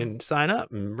year and sign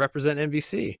up and represent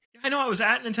NVC. I know. I was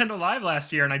at Nintendo Live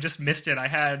last year and I just missed it. I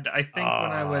think when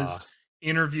I was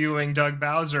interviewing Doug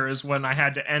Bowser is when I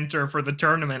had to enter for the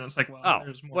tournament. It's like, well,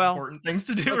 there's more important things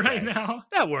to do right now.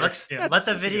 That works. Let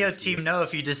the video team know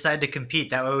if you decide to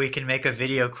compete. That way we can make a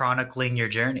video chronicling your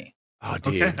journey. Oh,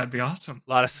 dude. Okay, that'd be awesome.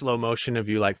 A lot of slow motion of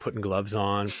you like putting gloves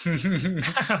on.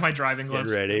 My driving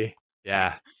gloves. Get ready.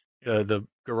 Yeah. The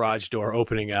garage door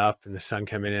opening up and the sun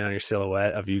coming in on your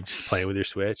silhouette of you just playing with your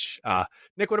Switch.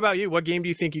 Nick, what about you? What game do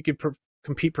you think you could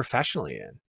compete professionally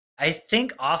in? I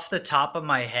think off the top of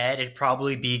my head, it'd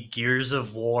probably be Gears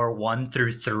of War 1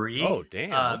 through 3. Oh,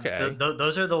 damn. Okay.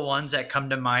 Those are the ones that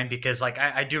come to mind because, like,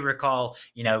 I do recall,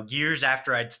 years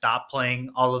after I'd stopped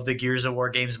playing all of the Gears of War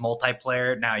games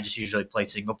multiplayer. Now I just usually play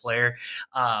single player.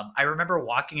 I remember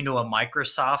walking into a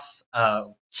Microsoft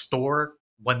store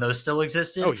when those still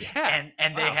existed. Oh, yeah.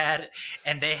 And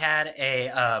they had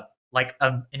a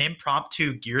an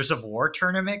impromptu Gears of War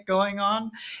tournament going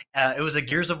on. It was a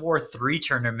Gears of War 3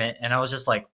 tournament, and I was just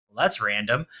like, well, that's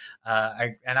random.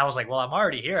 I was like, well, I'm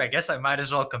already here. I guess I might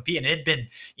as well compete. And it had been,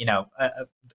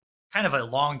 kind of a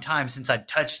long time since I'd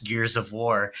touched Gears of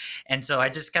War. And so I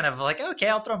just kind of like, okay,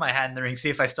 I'll throw my hat in the ring, see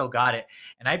if I still got it.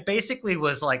 And I basically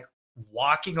was like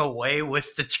walking away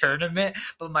with the tournament.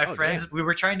 But my friends, we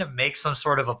were trying to make some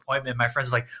sort of appointment. My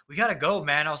friends were like, we got to go,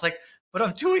 man. I was like, but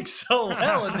I'm doing so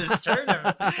well in this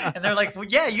tournament. And they're like, well,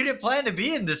 yeah, you didn't plan to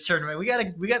be in this tournament. We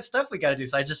got stuff we got to do.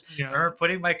 So I just remember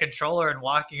putting my controller and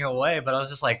walking away. But I was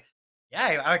just like,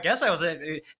 yeah, I guess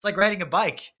it's like riding a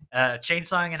bike,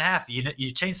 chainsawing in half. You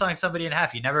chainsawing somebody in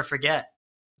half. You never forget.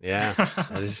 Yeah,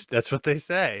 that's what they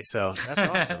say. So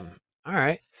that's awesome. All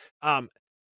right.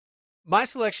 My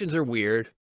selections are weird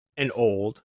and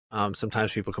old.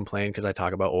 Sometimes people complain because I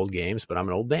talk about old games, but I'm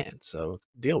an old man, so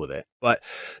deal with it. But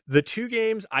the two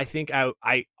games I think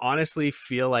I honestly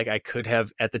feel like I could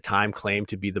have at the time claimed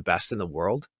to be the best in the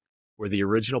world were the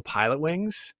original Pilot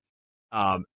Wings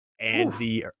and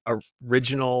the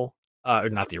original,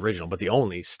 not the original, but the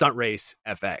only Stunt Race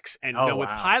FX. And with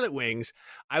Pilot Wings,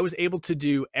 I was able to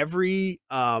do every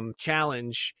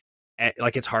challenge at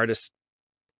like its hardest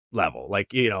level. Like,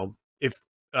 if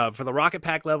for the rocket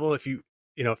pack level, if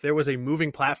there was a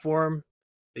moving platform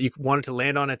that you wanted to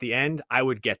land on at the end, I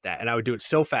would get that. And I would do it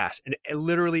so fast. And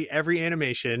literally every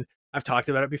animation, I've talked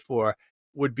about it before,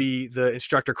 would be the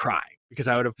instructor crying because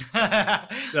I would have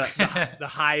the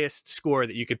highest score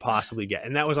that you could possibly get.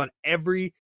 And that was on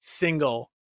every single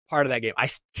part of that game. I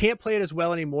can't play it as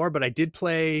well anymore, but I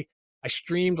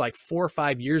streamed like 4 or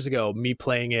 5 years ago, me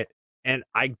playing it. And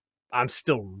I'm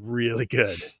still really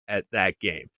good at that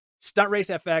game. Stunt Race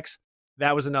FX,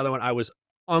 that was another one. I was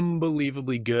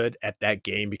unbelievably good at that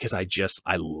game because I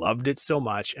loved it so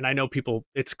much. And I know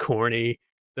it's corny.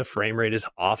 The frame rate is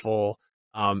awful.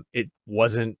 It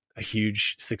wasn't a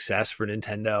huge success for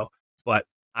Nintendo, but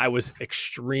I was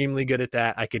extremely good at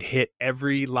that. I could hit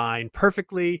every line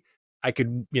perfectly. I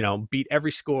could, beat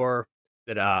every score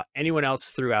that anyone else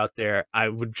threw out there. I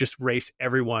would just race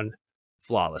everyone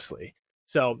flawlessly.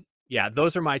 So yeah,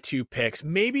 those are my two picks.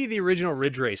 Maybe the original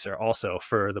Ridge Racer also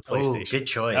for the PlayStation. Oh, good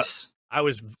choice. I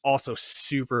was also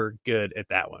super good at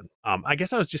that one. I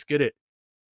guess I was just good at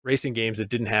racing games that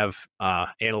didn't have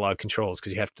analog controls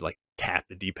because you have to like tap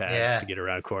the D-pad to get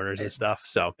around corners and stuff.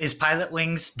 So is Pilot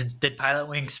Wings, did Pilot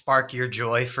Wings spark your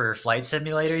joy for Flight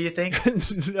Simulator, you think?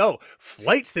 No,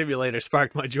 Flight Simulator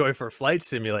sparked my joy for Flight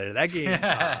Simulator. That game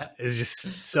is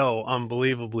just so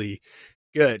unbelievably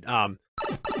good.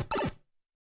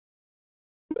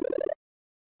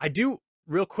 I do,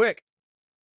 real quick,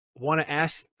 want to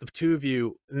ask the two of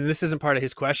you, and this isn't part of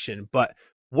his question, but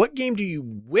what game do you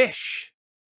wish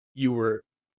you were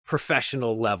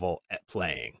professional level at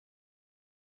playing?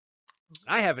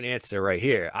 I have an answer right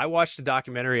here. I watched a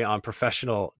documentary on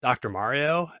professional Dr.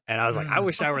 Mario, and I was like, I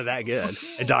wish I were that good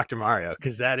at Dr. Mario,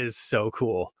 because that is so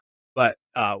cool. But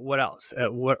what else?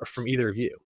 What from either of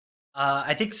you?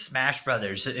 I think Smash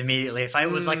Brothers immediately. If I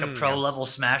was like a pro level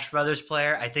Smash Brothers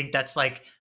player, I think that's like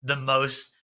the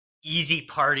most easy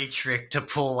party trick to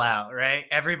pull out, right?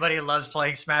 Everybody loves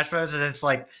playing Smash Bros. And it's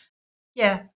like,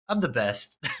 yeah, I'm the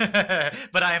best.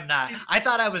 But I am not. I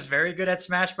thought I was very good at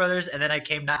Smash Brothers, and then I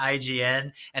came to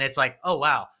IGN, and it's like, oh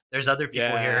wow, there's other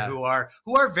people here who are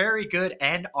very good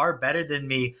and are better than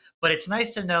me. But it's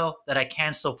nice to know that I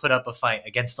can still put up a fight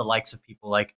against the likes of people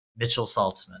like Mitchell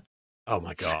Saltzman. Oh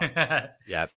my god.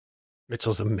 Yeah.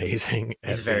 Mitchell's amazing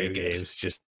at very video games,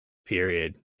 just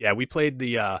period. Yeah, we played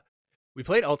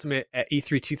Ultimate at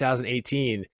E3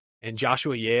 2018, and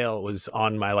Joshua Yale was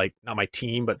on my not my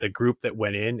team, but the group that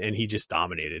went in, and he just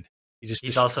dominated.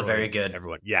 He's also very good.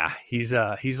 Everyone. Yeah, he's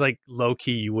like low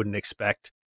key. You wouldn't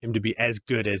expect him to be as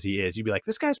good as he is. You'd be like,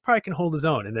 this guy's probably can hold his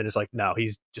own, and then it's like, no,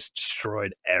 he's just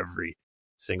destroyed every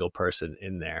single person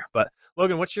in there. But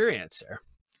Logan, what's your answer?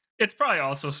 It's probably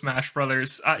also Smash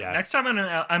Brothers. Next time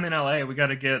I'm in LA, we got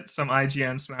to get some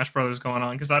IGN Smash Brothers going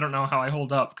on, because I don't know how I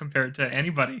hold up compared to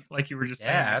anybody, like you were just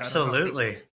saying. Yeah,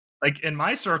 absolutely. Like in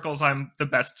my circles, I'm the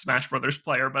best Smash Brothers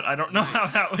player, but I don't know how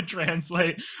that would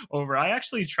translate over. I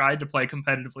actually tried to play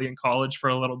competitively in college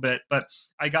for a little bit, but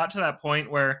I got to that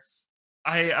point where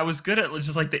I was good at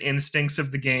just like the instincts of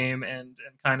the game and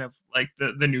kind of like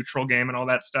the neutral game and all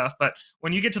that stuff. But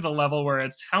when you get to the level where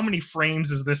it's how many frames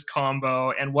is this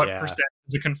combo and what percent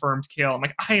is a confirmed kill, I'm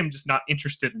like, I am just not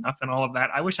interested enough in all of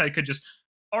that. I wish I could just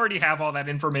already have all that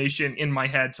information in my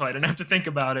head so I didn't have to think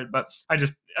about it. But I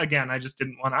just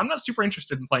didn't want to. I'm not super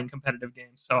interested in playing competitive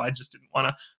games, so I just didn't want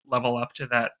to level up to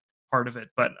that part of it.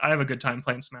 But I have a good time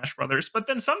playing Smash Brothers. But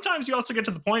then sometimes you also get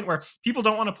to the point where people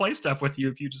don't want to play stuff with you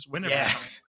if you just win every time.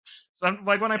 So I'm,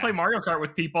 like when I play Mario Kart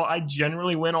with people, I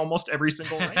generally win almost every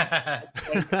single race.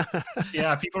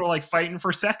 People are like fighting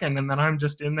for second, and then I'm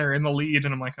just in there in the lead,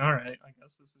 and I'm like, all right, I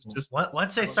guess this is just.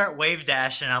 Once they start wave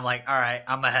dashing, I'm like, all right,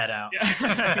 I'm a head out.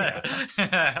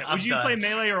 Would you play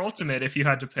Melee or Ultimate if you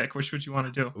had to pick? Which would you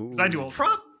want to do? Because I do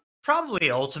Ultimate. Probably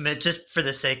Ultimate, just for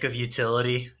the sake of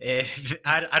utility. If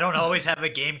I don't always have a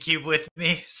GameCube with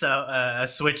me, so a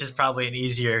Switch is probably an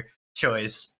easier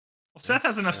choice. Well, Seth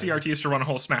has enough CRTs to run a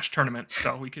whole Smash tournament,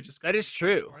 so we could just. That is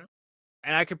true,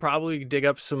 and I could probably dig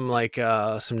up some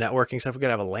some networking stuff. We could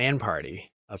have a LAN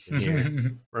party up in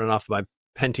here, running off my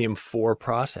Pentium 4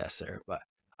 processor. But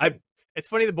it's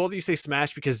funny that both of you say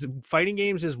Smash, because fighting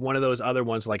games is one of those other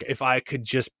ones. Like, if I could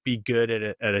just be good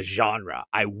at a genre,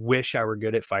 I wish I were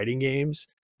good at fighting games,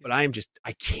 but I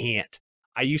can't.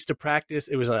 I used to practice.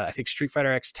 It was I think Street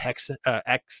Fighter X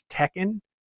Tekken,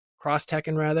 Cross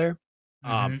Tekken rather.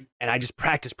 And I just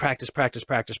practice.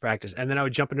 And then I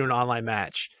would jump into an online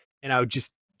match and I would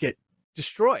just get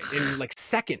destroyed in like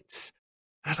seconds.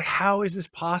 And I was like, how is this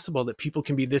possible that people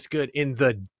can be this good in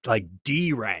the like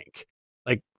D rank?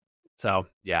 So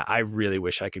yeah, I really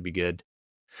wish I could be good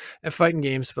at fighting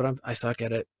games, but I suck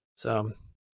at it. So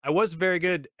I was very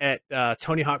good at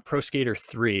Tony Hawk Pro Skater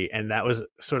 3. And that was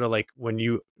sort of like when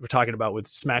you were talking about with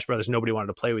Smash Brothers, nobody wanted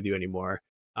to play with you anymore.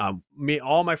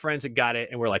 All my friends had got it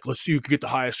and were like, let's see who could get the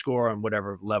highest score on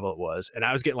whatever level it was. And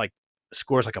I was getting like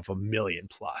scores like of 1 million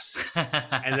plus.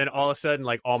 And then all of a sudden,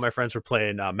 like all my friends were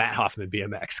playing Matt Hoffman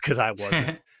BMX because I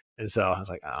wasn't. And so I was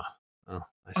like,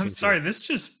 I'm sorry, this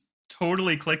just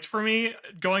totally clicked for me.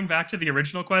 Going back to the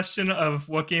original question of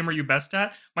what game are you best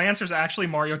at, my answer is actually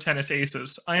Mario Tennis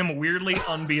Aces. I am weirdly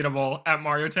unbeatable at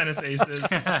Mario Tennis Aces to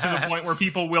the point where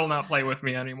people will not play with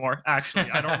me anymore.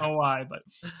 Actually, I don't know why, but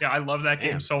yeah, I love that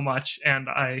game so much, and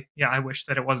I wish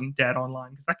that it wasn't dead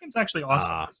online, because that game's actually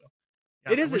awesome. So,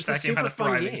 it is. It's a super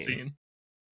fun game. Scene.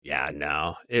 Yeah,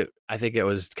 no, I think it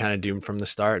was kind of doomed from the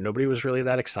start. Nobody was really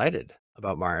that excited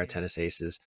about Mario Tennis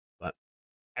Aces.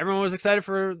 Everyone was excited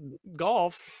for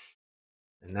golf,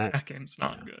 and that game's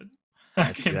not good.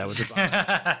 That was a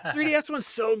bummer. 3DS one's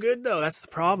so good though. That's the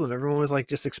problem. Everyone was like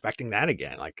just expecting that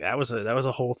again. Like that was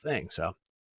a whole thing. So,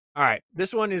 all right,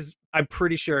 this one is, I'm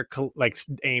pretty sure, like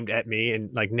aimed at me, and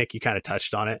like Nick, you kind of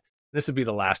touched on it. This would be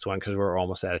the last one because we're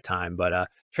almost out of time. But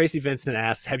Tracy Vincent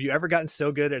asks, have you ever gotten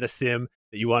so good at a sim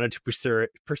that you wanted to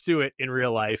pursue it in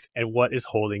real life, and what is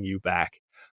holding you back?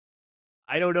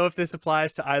 I don't know if this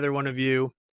applies to either one of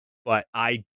you, but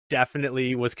I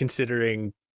definitely was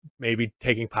considering maybe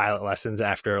taking pilot lessons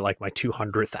after like my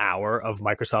 200th hour of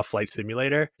Microsoft Flight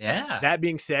Simulator. Yeah. That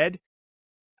being said,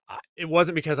 it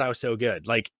wasn't because I was so good.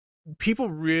 Like, people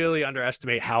really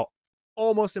underestimate how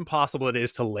almost impossible it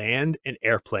is to land an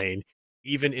airplane,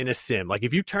 even in a sim. Like,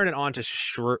 if you turn it on to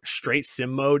straight sim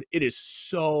mode, it is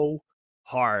so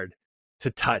hard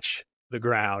to touch the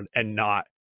ground and not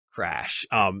crash.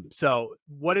 So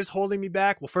what is holding me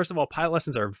back? Well, first of all, pilot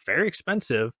lessons are very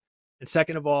expensive. And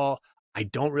second of all, I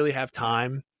don't really have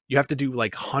time. You have to do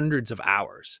like hundreds of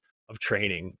hours of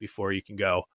training before you can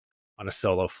go on a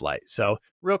solo flight. So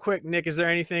real quick, Nick, is there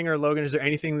anything, or Logan, is there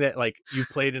anything that like you've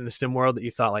played in the sim world that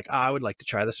you thought like, I would like to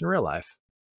try this in real life?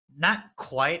 Not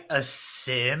quite a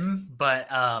sim, but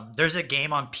there's a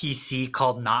game on PC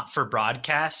called Not for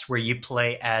Broadcast where you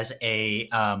play as a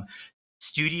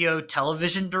studio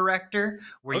television director,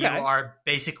 where you are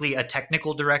basically a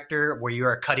technical director, where you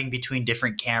are cutting between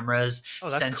different cameras,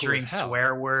 censoring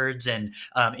swear words, and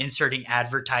inserting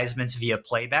advertisements via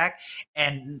playback.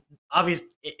 And obviously,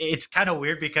 it's kind of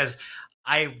weird because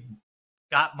I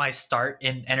got my start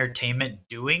in entertainment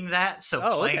doing that. So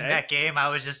playing that game, I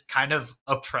was just kind of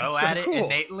a pro at it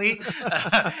innately.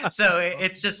 So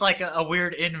it's just like a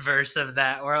weird inverse of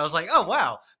that, where I was like, oh,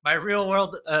 wow, my real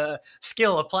world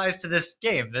skill applies to this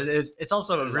game. It's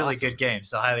also a really good game,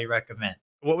 so highly recommend.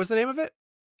 What was the name of it?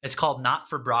 It's called Not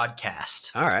for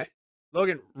Broadcast. All right.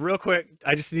 Logan, real quick,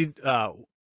 I just need...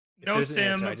 no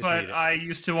sim, but I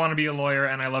used to want to be a lawyer,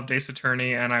 and I loved Ace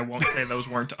Attorney, and I won't say those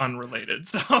weren't unrelated.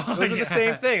 So those are the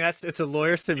same thing. It's a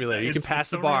lawyer simulator. You can pass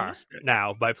the bar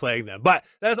now by playing them. But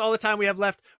that is all the time we have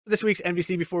left for this week's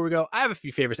NVC. Before we go, I have a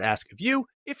few favors to ask of you.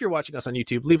 If you're watching us on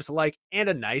YouTube, leave us a like and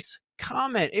a nice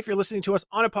comment. If you're listening to us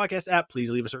on a podcast app,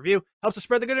 please leave us a review. Helps us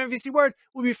spread the good NVC word.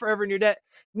 We'll be forever in your debt.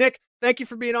 Nick, thank you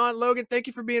for being on. Logan, thank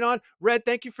you for being on. Red,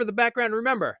 thank you for the background.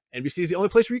 Remember, NVC is the only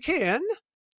place where you can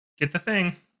get the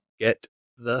thing. Get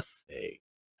the thing.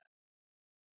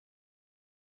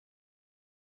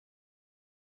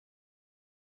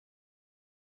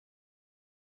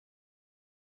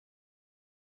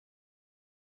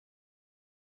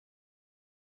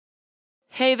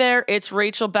 Hey there, it's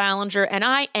Rachel Ballinger, and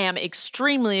I am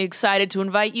extremely excited to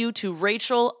invite you to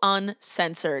Rachel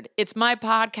Uncensored. It's my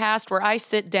podcast where I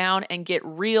sit down and get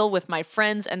real with my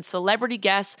friends and celebrity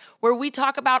guests, where we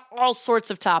talk about all sorts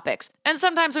of topics. And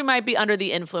sometimes we might be under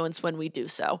the influence when we do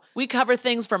so. We cover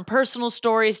things from personal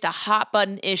stories to hot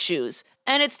button issues.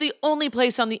 And it's the only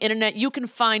place on the internet you can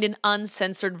find an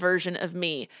uncensored version of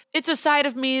me. It's a side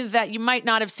of me that you might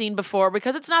not have seen before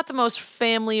because it's not the most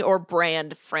family or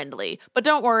brand friendly. But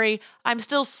don't worry, I'm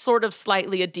still sort of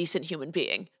slightly a decent human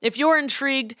being. If you're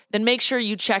intrigued, then make sure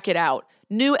you check it out.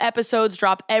 New episodes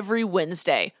drop every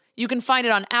Wednesday. You can find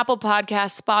it on Apple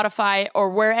Podcasts, Spotify,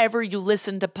 or wherever you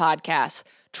listen to podcasts.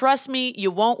 Trust me,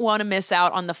 you won't want to miss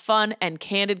out on the fun and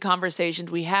candid conversations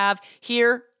we have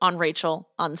here on Rachel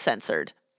Uncensored.